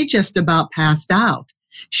 she just about passed out.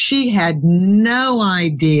 She had no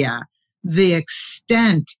idea the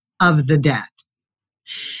extent of the debt.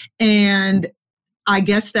 And I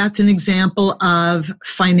guess that's an example of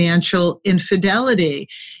financial infidelity.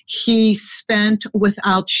 He spent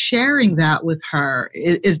without sharing that with her.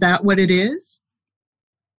 Is that what it is?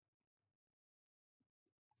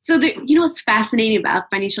 So, what's fascinating about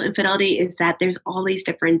financial infidelity is that there's all these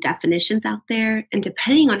different definitions out there. And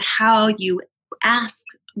depending on how you ask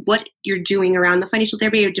what you're doing around the financial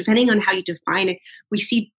therapy, or depending on how you define it, we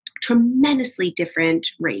see tremendously different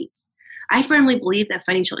rates. I firmly believe that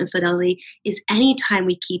financial infidelity is any time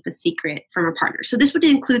we keep a secret from a partner. So this would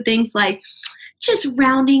include things like just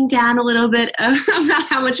rounding down a little bit about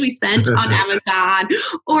how much we spent on Amazon,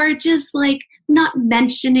 or just like not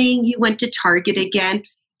mentioning you went to Target again.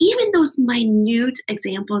 Even those minute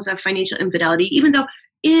examples of financial infidelity, even though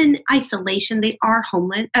in isolation they are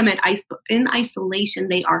in isolation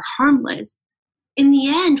they are harmless. In the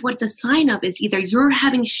end, what it's a sign of is either you're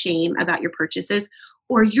having shame about your purchases,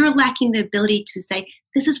 or you're lacking the ability to say,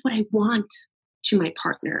 this is what I want to my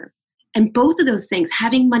partner. And both of those things,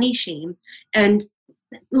 having money shame and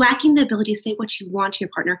lacking the ability to say what you want to your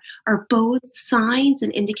partner, are both signs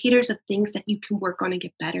and indicators of things that you can work on and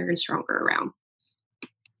get better and stronger around.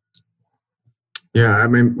 Yeah, I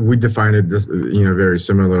mean, we define it this, very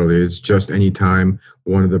similarly. It's just any time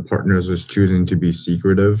one of the partners is choosing to be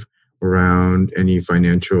secretive around any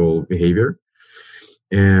financial behavior.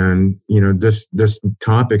 And, this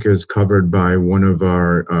topic is covered by one of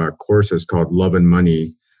our courses called Love and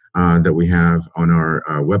Money that we have on our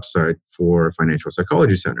website for Financial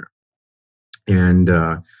Psychology Center. And,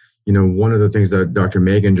 one of the things that Dr.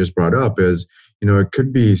 Megan just brought up is, it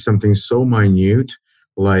could be something so minute,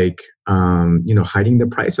 like, hiding the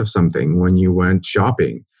price of something when you went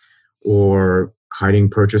shopping, or hiding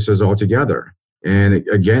purchases altogether. And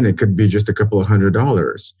it could be just a couple of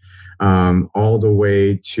 $100, all the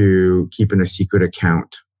way to keeping a secret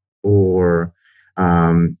account, or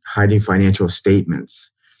hiding financial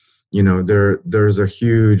statements. There's a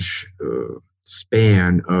huge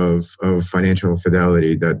span of financial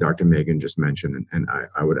infidelity that Dr. Megan just mentioned, and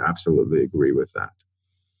I would absolutely agree with that.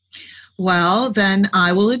 Well, then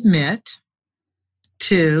I will admit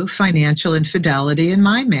to financial infidelity in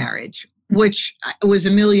my marriage, which was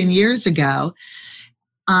a million years ago.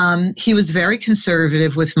 He was very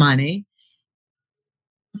conservative with money,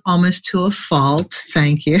 almost to a fault.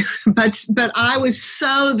 Thank you. But I was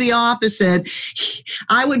so the opposite.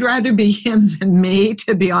 I would rather be him than me,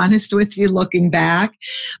 to be honest with you, looking back.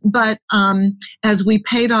 But as we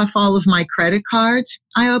paid off all of my credit cards,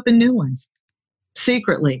 I opened new ones.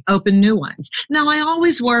 Secretly open new ones. Now, I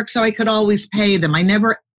always worked so I could always pay them.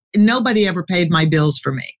 Nobody ever paid my bills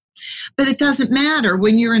for me. But it doesn't matter.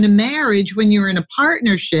 When you're in a marriage, when you're in a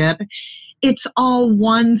partnership, it's all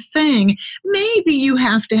one thing. Maybe you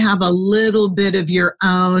have to have a little bit of your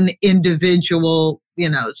own individual,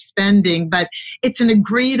 spending, but it's an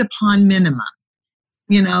agreed upon minimum.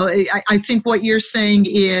 I think what you're saying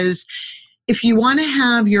is, if you want to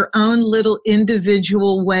have your own little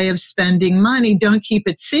individual way of spending money, don't keep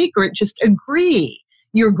it secret. Just agree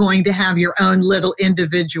you're going to have your own little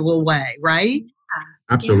individual way, right?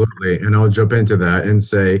 Absolutely. Yeah. And I'll jump into that and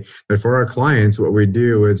say that for our clients, what we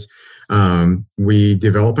do is we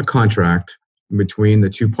develop a contract between the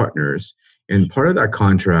two partners. And part of that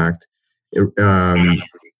contract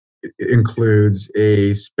includes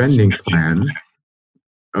a spending plan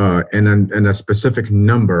and a specific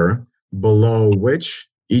number below which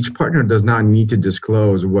each partner does not need to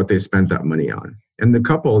disclose what they spent that money on. And the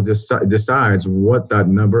couple decides what that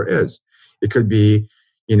number is. It could be,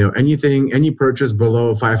 any purchase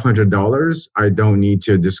below $500, I don't need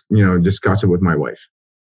to discuss it with my wife.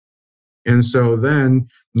 And so then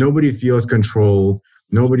nobody feels controlled.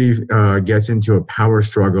 Nobody gets into a power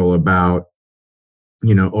struggle about,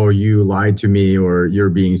 oh, you lied to me, or you're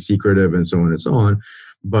being secretive, and so on and so on.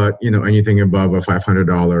 But, anything above a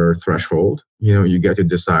 $500 threshold, you get to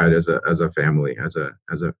decide as a family, as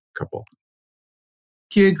a couple.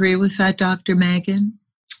 Do you agree with that, Dr. Megan?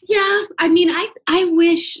 Yeah. I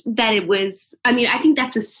wish that it was, I think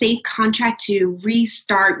that's a safe contract to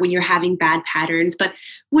restart when you're having bad patterns. But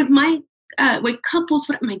with couples,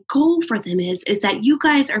 what my goal for them is that you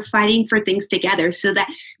guys are fighting for things together, so that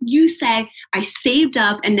you say, I saved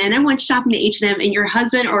up and then I went shopping to H&M, and your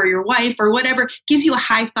husband or your wife or whatever gives you a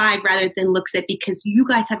high five rather than looks at, because you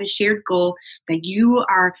guys have a shared goal that you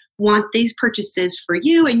want these purchases for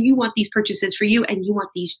you and you want these purchases for you, and you want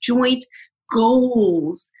these joint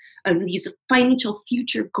goals of these financial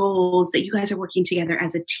future goals that you guys are working together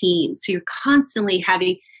as a team. So you're constantly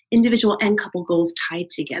having individual and couple goals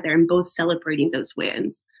tied together and both celebrating those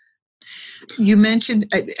wins. You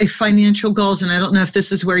mentioned a financial goals, and I don't know if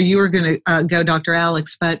this is where you were going to go, Dr.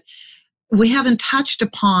 Alex, but we haven't touched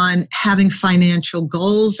upon having financial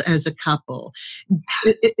goals as a couple.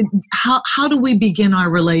 How do we begin our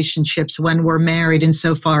relationships when we're married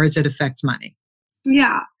insofar as it affects money?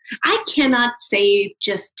 Yeah, I cannot save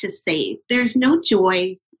just to save. There's no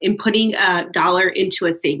joy in putting a dollar into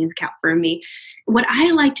a savings account for me. What I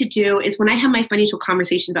like to do is when I have my financial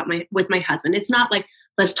conversations with my husband, it's not like,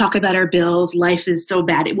 let's talk about our bills, life is so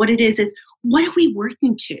bad. What it is what are we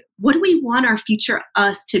working to? What do we want our future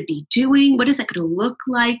us to be doing? What is that going to look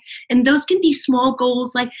like? And those can be small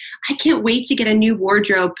goals like, I can't wait to get a new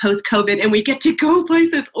wardrobe post-COVID and we get to go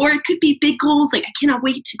places. Or it could be big goals like, I cannot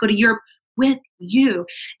wait to go to Europe with you.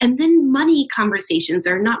 And then money conversations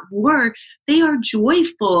are not work, they are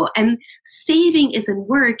joyful. And saving isn't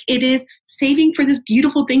work, it is saving for this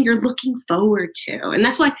beautiful thing you're looking forward to. And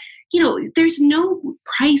that's why, there's no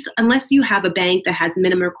price unless you have a bank that has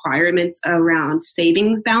minimum requirements around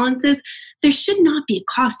savings balances. There should not be a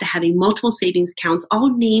cost to having multiple savings accounts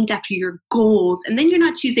all named after your goals. And then you're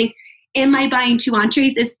not choosing, am I buying 2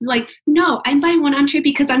 entrees? It's like, no, I'm buying 1 entree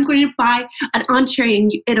because I'm going to buy an entree in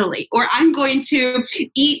Italy, or I'm going to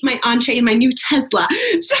eat my entree in my new Tesla.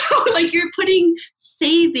 So like you're putting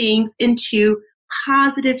savings into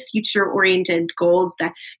positive future-oriented goals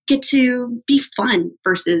that get to be fun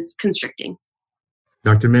versus constricting.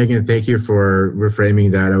 Dr. Megan, thank you for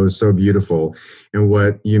reframing that. It was so beautiful. And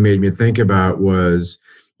what you made me think about was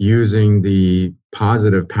using the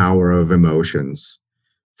positive power of emotions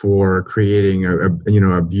for creating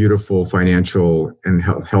a beautiful financial and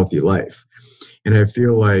healthy life. And I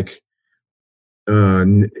feel like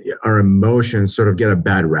our emotions sort of get a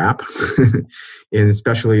bad rap, and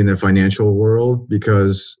especially in the financial world,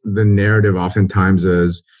 because the narrative oftentimes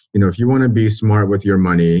is, if you want to be smart with your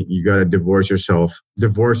money, you got to divorce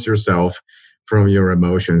yourself from your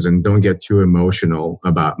emotions and don't get too emotional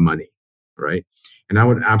about money, right? And I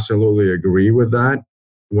would absolutely agree with that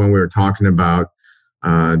when we're talking about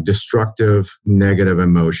destructive, negative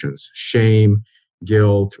emotions, shame,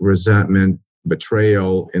 guilt, resentment,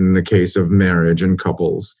 betrayal in the case of marriage and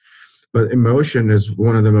couples. But emotion is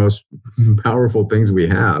one of the most powerful things we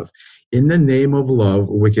have. In the name of love,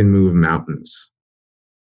 we can move mountains.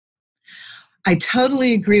 I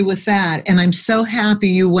totally agree with that. And I'm so happy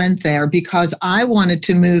you went there, because I wanted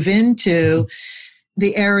to move into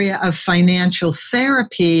the area of financial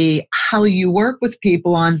therapy, how you work with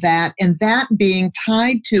people on that, and that being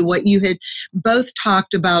tied to what you had both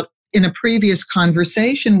talked about in a previous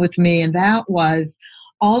conversation with me, and that was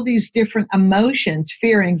all these different emotions: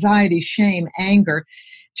 fear, anxiety, shame, anger,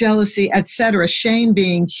 jealousy, etc. Shame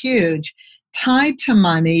being huge, tied to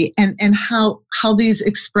money, and how these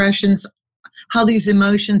expressions, how these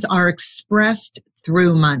emotions are expressed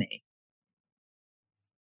through money.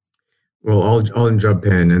 Well, I'll jump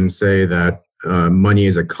in and say that money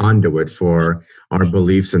is a conduit for our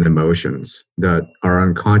beliefs and emotions that our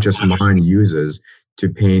unconscious mind uses to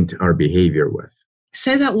paint our behavior with.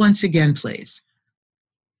 Say that once again, please.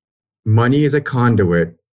 Money is a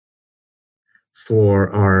conduit for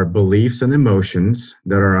our beliefs and emotions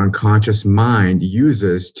that our unconscious mind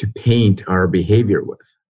uses to paint our behavior with.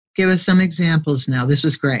 Give us some examples now. This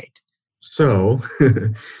was great. So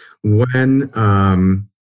when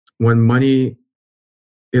money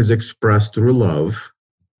is expressed through love,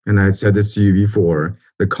 and I said this to you before,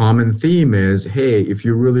 the common theme is, hey, if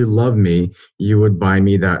you really love me, you would buy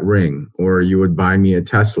me that ring, or you would buy me a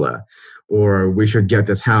Tesla, or we should get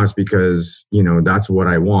this house because, that's what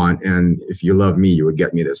I want. And if you love me, you would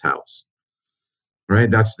get me this house, right?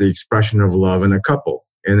 That's the expression of love in a couple.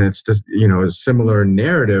 And it's just, a similar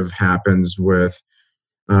narrative happens with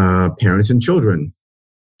parents and children.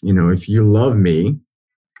 If you love me,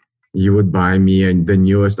 you would buy me the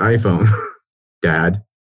newest iPhone, Dad.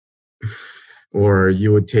 Or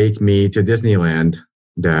you would take me to Disneyland,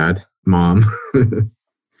 Dad, Mom,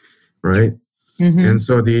 right? Mm-hmm. And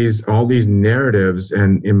so all these narratives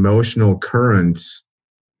and emotional currents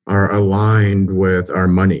are aligned with our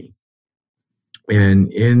money. And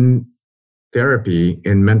in therapy,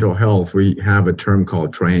 in mental health, we have a term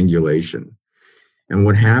called triangulation. And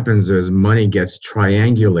what happens is money gets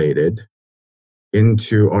triangulated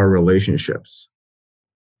into our relationships.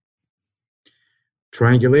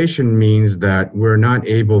 Triangulation means that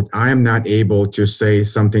I am not able to say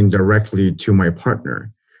something directly to my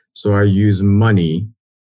partner. So I use money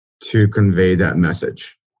to convey that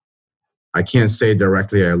message. I can't say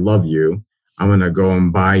directly, I love you. I'm going to go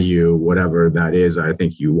and buy you whatever that is I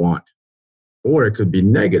think you want. Or it could be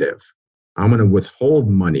negative. I'm going to withhold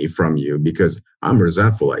money from you because I'm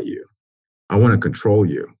resentful at you. I want to control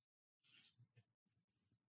you.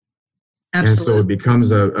 Absolutely. And so it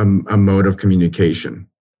becomes a mode of communication.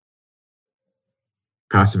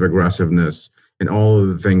 Passive aggressiveness and all of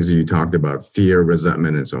the things that you talked about, fear,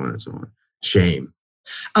 resentment, and so on and so on. Shame.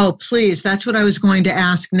 Oh, please. That's what I was going to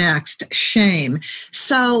ask next. Shame.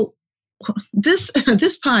 So this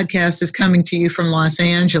podcast is coming to you from Los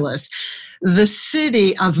Angeles, the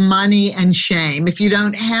city of money and shame. If you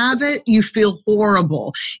don't have it, you feel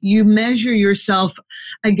horrible. You measure yourself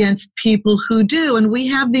against people who do. And we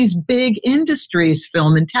have these big industries,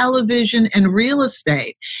 film and television and real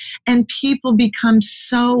estate, and people become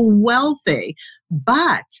so wealthy.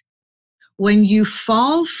 But when you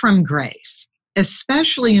fall from grace,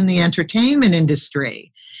 especially in the entertainment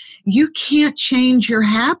industry, you can't change your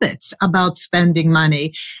habits about spending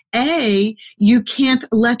money. You can't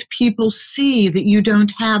let people see that you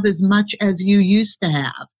don't have as much as you used to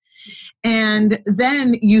have. And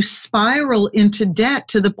then you spiral into debt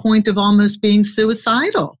to the point of almost being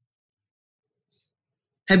suicidal.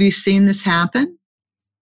 Have you seen this happen?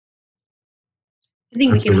 I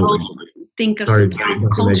think we can think of some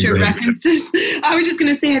pop culture references. I was just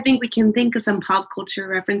going to say, I think we can think of some pop culture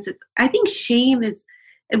references. I think shame is,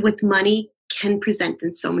 with money, can present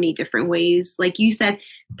in so many different ways. Like you said,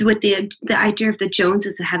 with the idea of the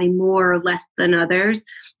Joneses having more or less than others,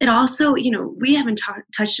 it also, we haven't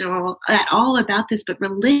touched at all about this, but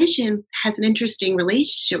religion has an interesting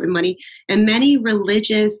relationship with money, and many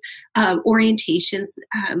religious orientations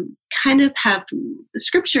kind of have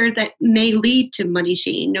scripture that may lead to money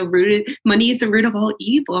shame. Money is the root of all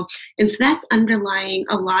evil, and so that's underlying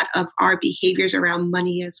a lot of our behaviors around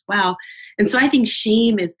money as well. And so I think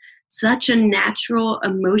shame is such a natural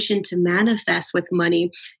emotion to manifest with money.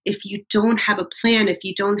 If you don't have a plan, if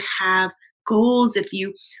you don't have goals, if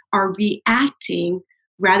you are reacting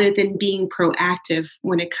rather than being proactive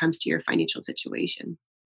when it comes to your financial situation.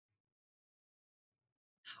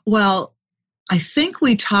 Well, I think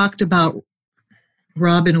we talked about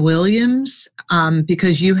Robin Williams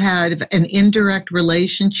because you had an indirect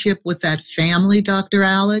relationship with that family, Dr.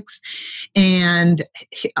 Alex, and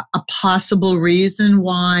a possible reason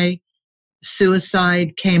why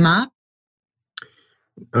suicide came up.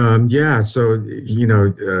 So,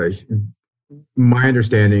 my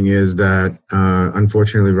understanding is that,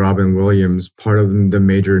 unfortunately, Robin Williams, part of the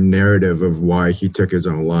major narrative of why he took his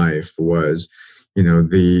own life was,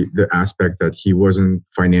 the aspect that he wasn't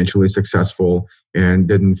financially successful and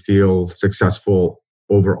didn't feel successful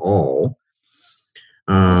overall.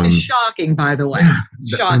 Which is shocking, by the way.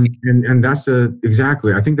 Yeah, shocking. And that's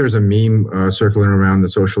exactly. I think there's a meme circling around the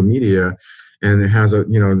social media, and it has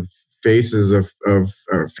faces of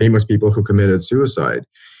famous people who committed suicide,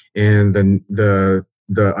 and then the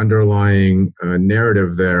underlying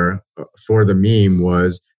narrative there for the meme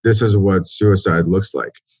was, this is what suicide looks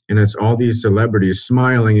like. And it's all these celebrities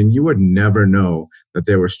smiling, and you would never know that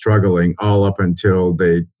they were struggling all up until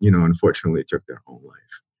they, unfortunately took their own life.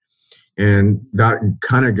 And that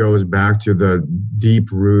kind of goes back to the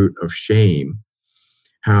deep root of shame,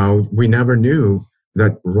 how we never knew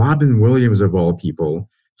that Robin Williams, of all people,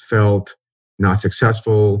 felt not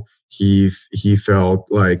successful. He felt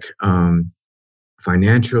like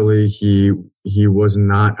financially he was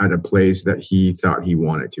not at a place that he thought he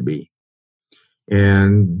wanted to be.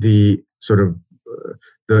 And the sort of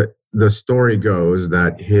the story goes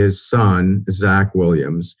that his son, Zach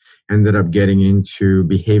Williams, ended up getting into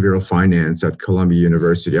behavioral finance at Columbia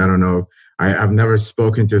University. I don't know. I've never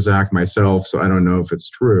spoken to Zach myself, so I don't know if it's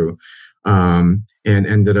true. And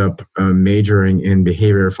ended up majoring in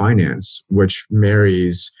behavioral finance, which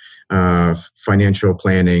marries financial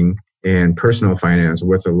planning and personal finance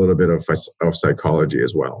with a little bit of psychology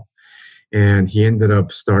as well. And he ended up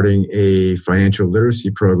starting a financial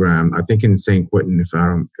literacy program, I think in St. Quentin, if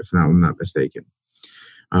I'm not mistaken.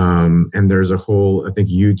 And there's a whole, I think,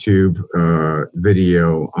 YouTube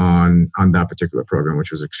video on that particular program,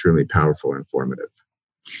 which was extremely powerful and informative.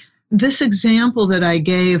 This example that I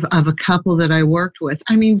gave of a couple that I worked with,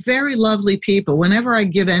 very lovely people. Whenever I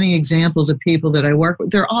give any examples of people that I work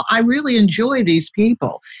with, I really enjoy these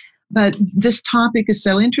people. But this topic is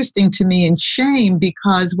so interesting to me, and shame,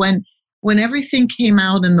 because when everything came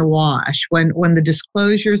out in the wash, when the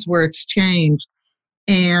disclosures were exchanged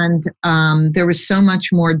and there was so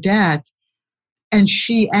much more debt, And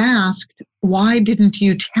she asked, why didn't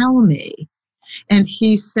you tell me? And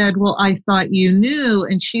he said, well, I thought you knew.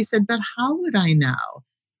 And she said, but how would I know?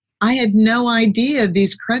 I had no idea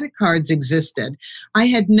these credit cards existed. I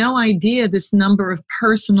had no idea this number of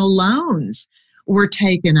personal loans were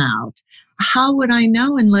taken out. How would I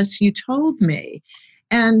know unless you told me?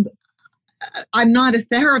 And I'm not a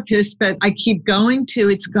therapist, but I keep going to,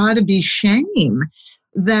 it's got to be shame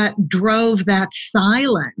that drove that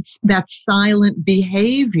silence, that silent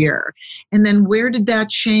behavior. And then where did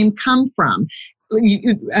that shame come from?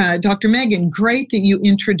 Dr. Megan, great that you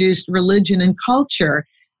introduced religion and culture,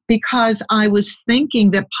 because I was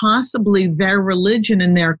thinking that possibly their religion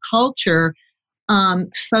and their culture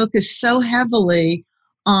focus so heavily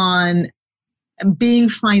on being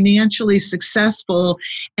financially successful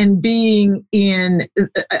and being in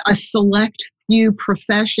a select few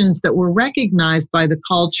professions that were recognized by the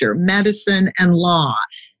culture, medicine and law,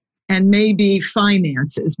 and maybe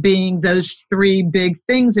finances being those three big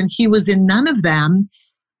things. And he was in none of them,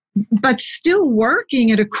 but still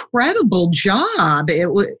working at a credible job. There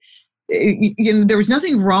was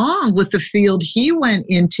nothing wrong with the field he went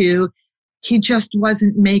into. He just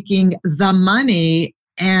wasn't making the money.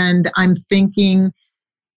 And I'm thinking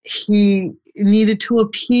he needed to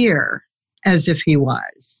appear as if he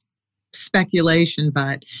was. Speculation,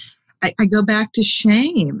 but I go back to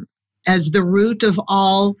shame as the root of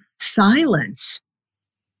all silence.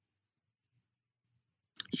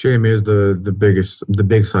 Shame is the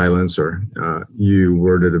big silencer. You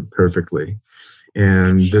worded it perfectly.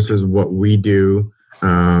 And this is what we do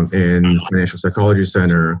in Financial Psychology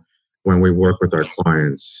Center when we work with our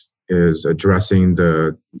clients, is addressing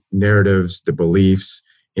the narratives, the beliefs,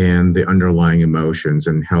 and the underlying emotions,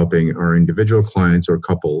 and helping our individual clients or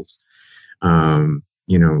couples,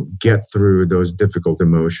 get through those difficult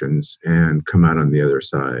emotions and come out on the other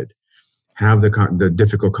side. Have the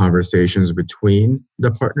difficult conversations between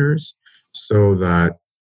the partners, so that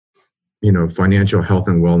financial health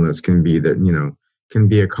and wellness can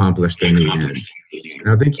be accomplished in the end. And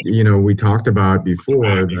I think we talked about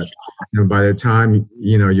before that by the time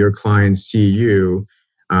your clients see you,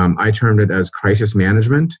 I termed it as crisis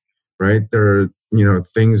management, right?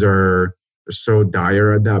 Things are so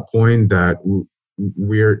dire at that point that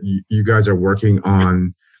you guys are working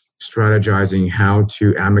on strategizing how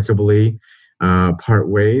to amicably part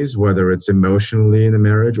ways, whether it's emotionally in the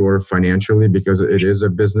marriage or financially, because it is a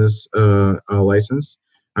business license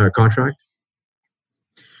contract.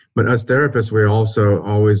 But as therapists, we also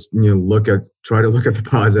always try to look at the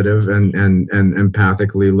positive and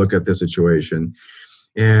empathically look at the situation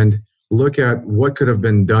and look at what could have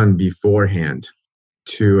been done beforehand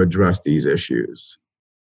to address these issues,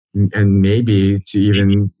 and maybe to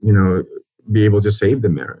even be able to save the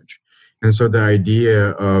marriage. And so the idea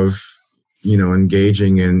of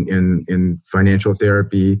engaging in financial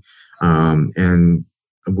therapy, and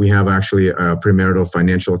we have actually a premarital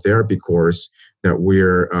financial therapy course that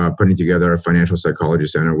we're putting together at Financial Psychology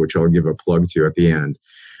Center, which I'll give a plug to at the end.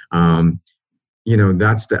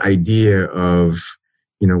 That's the idea of,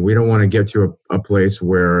 we don't want to get to a place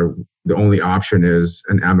where the only option is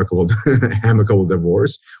an amicable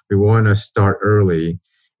divorce. We want to start early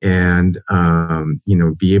and,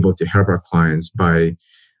 be able to help our clients by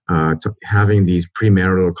having these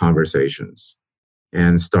premarital conversations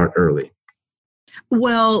and start early.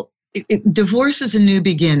 Well, divorce is a new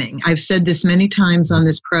beginning. I've said this many times on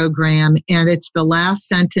this program, and it's the last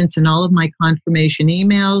sentence in all of my confirmation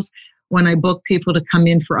emails when I book people to come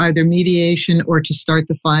in for either mediation or to start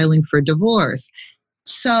the filing for divorce.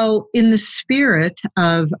 So in the spirit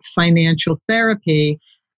of financial therapy,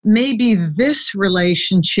 maybe this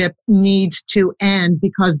relationship needs to end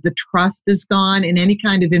because the trust is gone. In any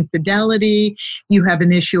kind of infidelity, you have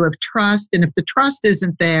an issue of trust. And if the trust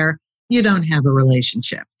isn't there, you don't have a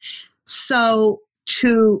relationship. So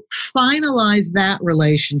to finalize that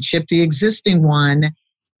relationship, the existing one,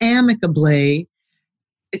 amicably,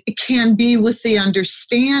 it can be with the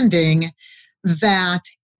understanding that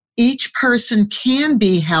each person can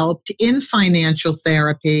be helped in financial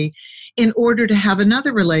therapy in order to have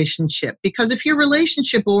another relationship. Because if you're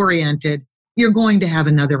relationship oriented, you're going to have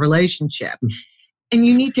another relationship. And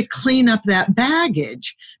you need to clean up that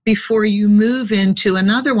baggage before you move into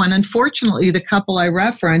another one. Unfortunately, the couple I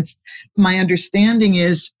referenced, my understanding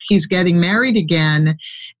is he's getting married again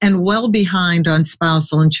and well behind on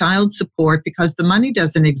spousal and child support because the money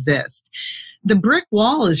doesn't exist. The brick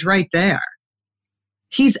wall is right there.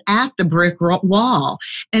 He's at the brick wall.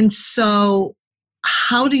 And so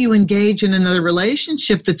how do you engage in another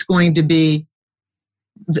relationship that's going to be,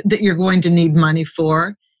 that you're going to need money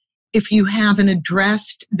for, if you haven't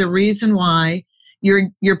addressed the reason why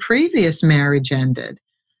your previous marriage ended.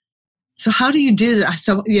 So how do you do that?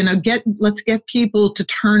 So, let's get people to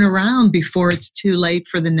turn around before it's too late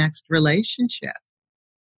for the next relationship.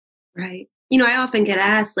 Right. I often get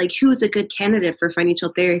asked, like, who's a good candidate for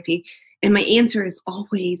financial therapy? And my answer is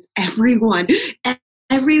always everyone.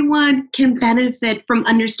 Everyone can benefit from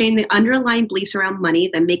understanding the underlying beliefs around money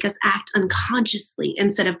that make us act unconsciously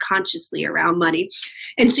instead of consciously around money.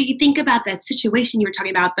 And so you think about that situation you were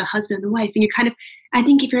talking about, the husband and the wife, and you're I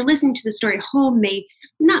think if you're listening to the story at home, may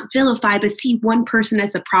not vilify, but see one person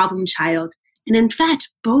as a problem child. And in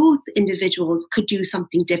fact, both individuals could do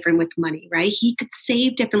something different with money, right? He could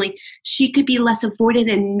save differently. She could be less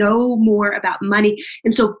avoidant and know more about money.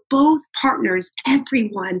 And so both partners,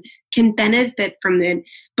 everyone can benefit from it.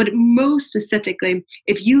 But most specifically,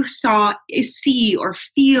 if you see or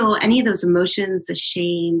feel any of those emotions, the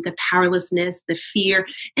shame, the powerlessness, the fear,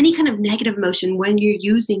 any kind of negative emotion when you're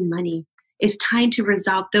using money, it's time to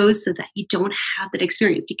resolve those so that you don't have that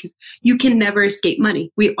experience, because you can never escape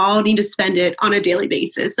money. We all need to spend it on a daily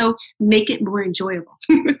basis. So make it more enjoyable.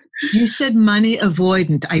 You said money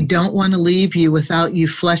avoidant. I don't want to leave you without you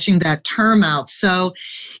fleshing that term out. So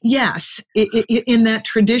yes, in that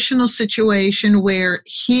traditional situation where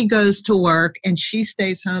he goes to work and she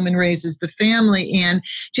stays home and raises the family, and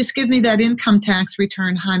just give me that income tax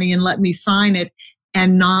return, honey, and let me sign it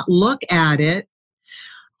and not look at it.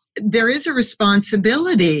 There is a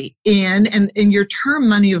responsibility and your term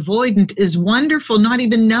money avoidant is wonderful, not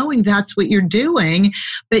even knowing that's what you're doing,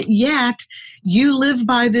 but yet you live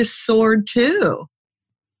by this sword too.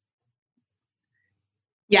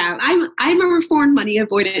 Yeah, I'm a reformed money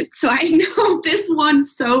avoidant, so I know this one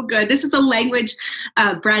so good. This is a language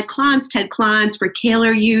Brad Klontz, Ted Klontz, Rick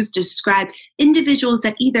Kaler use to describe individuals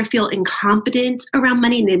that either feel incompetent around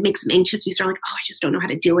money and it makes them anxious. We start like, I just don't know how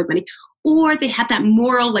to deal with money. Or they have that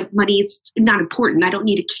moral, like, money is not important. I don't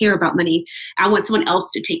need to care about money. I want someone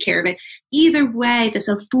else to take care of it. Either way, this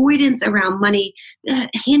avoidance around money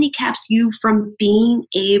handicaps you from being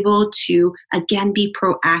able to, again, be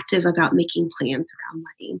proactive about making plans around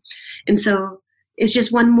money. And so it's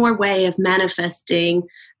just one more way of manifesting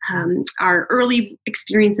our early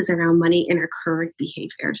experiences around money in our current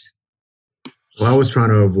behaviors. Well, I was trying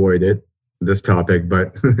to avoid this topic,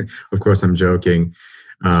 but of course I'm joking.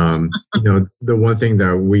 The one thing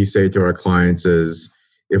that we say to our clients is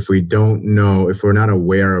if we're not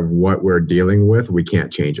aware of what we're dealing with, we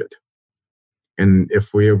can't change it. And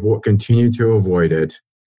if we continue to avoid it,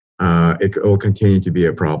 it will continue to be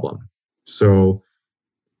a problem. So,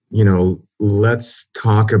 let's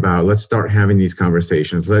start having these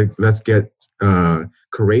conversations. Let's get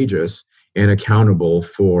courageous and accountable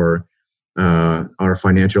for our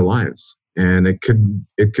financial lives. And it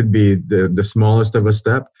could be the smallest of a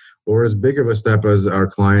step or as big of a step as our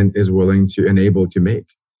client is willing to and able to make.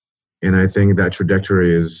 And I think that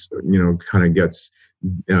trajectory is, kind of gets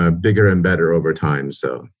bigger and better over time.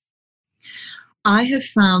 So I have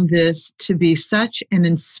found this to be such an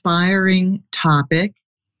inspiring topic.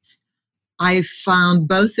 I've found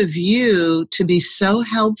both of you to be so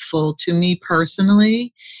helpful to me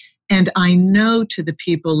personally, and I know to the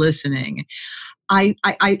people listening.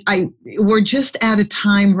 We're just at a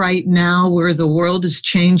time right now where the world is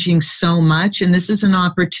changing so much, and this is an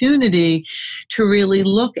opportunity to really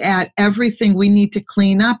look at everything we need to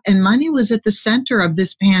clean up. And money was at the center of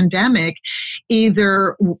this pandemic.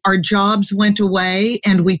 Either our jobs went away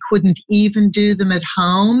and we couldn't even do them at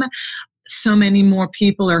home. So many more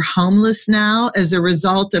people are homeless now as a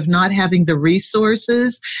result of not having the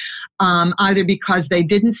resources, either because they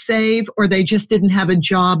didn't save or they just didn't have a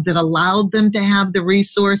job that allowed them to have the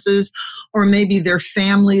resources, or maybe their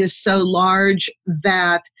family is so large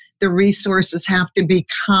that the resources have to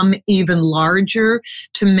become even larger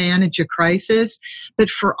to manage a crisis.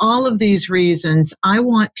 But for all of these reasons, I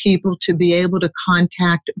want people to be able to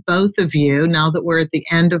contact both of you now that we're at the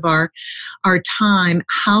end of our time.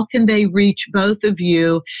 How can they reach both of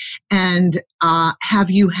you and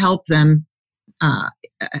have you help them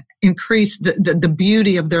increase the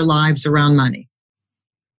beauty of their lives around money?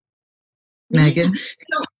 Megan?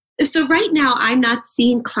 So right now, I'm not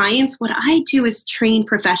seeing clients. What I do is train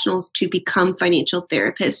professionals to become financial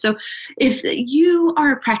therapists. So if you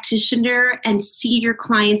are a practitioner and see your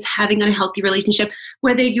clients having a unhealthy relationship,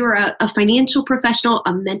 whether you're a financial professional,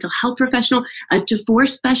 a mental health professional, a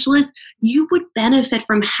divorce specialist, you would benefit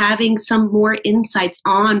from having some more insights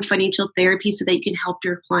on financial therapy so that you can help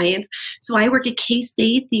your clients. So I work at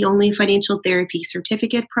K-State, the only financial therapy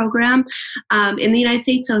certificate program in the United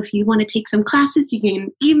States. So if you want to take some classes, you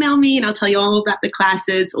can email email me and I'll tell you all about the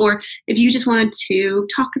classes. Or if you just wanted to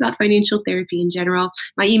talk about financial therapy in general,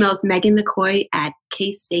 my email is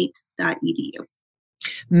meganmccoy@kstate.edu.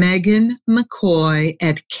 Megan McCoy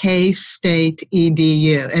at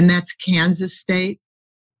kstate.edu. And that's Kansas State,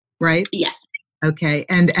 right? Yes. Okay.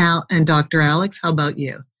 And Dr. Alex, how about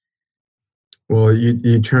you? Well,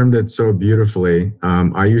 you termed it so beautifully.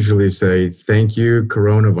 I usually say, thank you,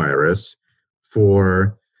 coronavirus,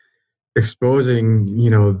 for exposing,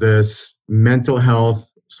 this mental health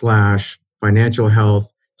 / financial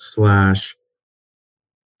health /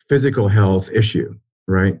 physical health issue,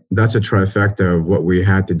 right? That's a trifecta of what we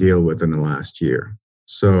had to deal with in the last year.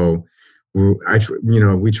 So,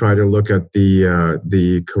 we try to look at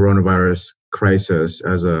the coronavirus crisis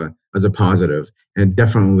as a positive, and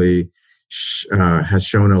definitely has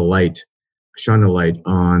shone a light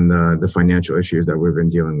on the financial issues that we've been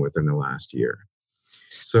dealing with in the last year.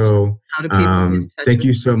 So thank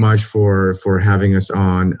you so much for having us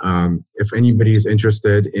on. If anybody is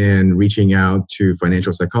interested in reaching out to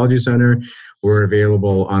Financial Psychology Center, we're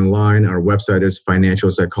available online. Our website is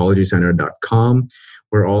financialpsychologycenter.com.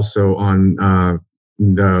 We're also on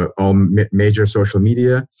all major social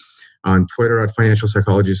media, on Twitter at Financial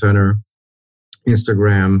Psychology Center,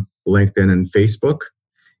 Instagram, LinkedIn, and Facebook.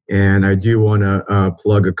 And I do want to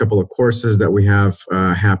plug a couple of courses that we have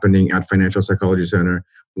happening at Financial Psychology Center.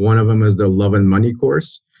 One of them is the Love and Money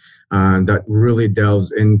course that really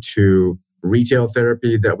delves into retail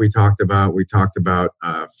therapy that we talked about. We talked about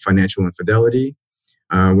financial infidelity,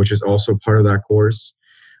 which is also part of that course.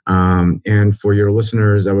 And for your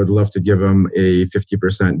listeners, I would love to give them a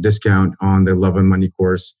 50% discount on the Love and Money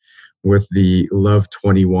course with the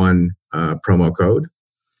Love21 promo code.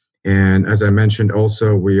 And as I mentioned,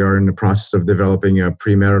 also, we are in the process of developing a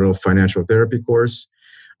premarital financial therapy course.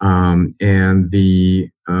 And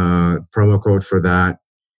the promo code for that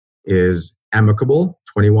is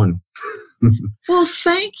amicable21. Well,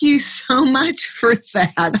 thank you so much for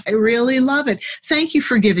that. I really love it. Thank you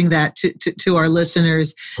for giving that to our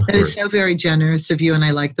listeners. That is so very generous of you. And I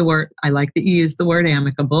like that you use the word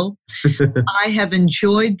amicable. I have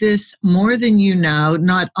enjoyed this more than you know,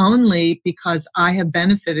 not only because I have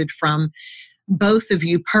benefited from both of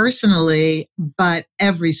you personally, but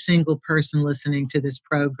every single person listening to this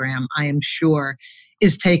program, I am sure,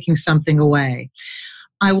 is taking something away.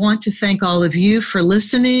 I want to thank all of you for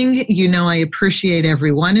listening. You know I appreciate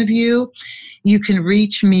every one of you. You can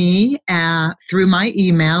reach me through my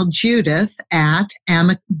email, Judith at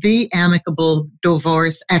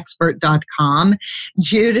theamicableddivorceexpert.com,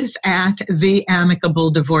 Judith at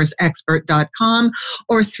theamicableddivorceexpert.com,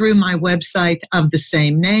 or through my website of the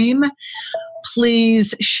same name.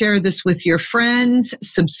 Please share this with your friends,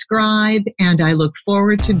 subscribe, and I look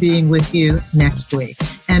forward to being with you next week.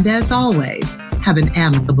 And as always, have an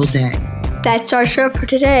amicable day. That's our show for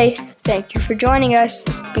today. Thank you for joining us.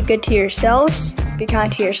 Be good to yourselves, be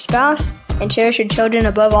kind to your spouse, and cherish your children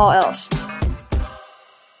above all else.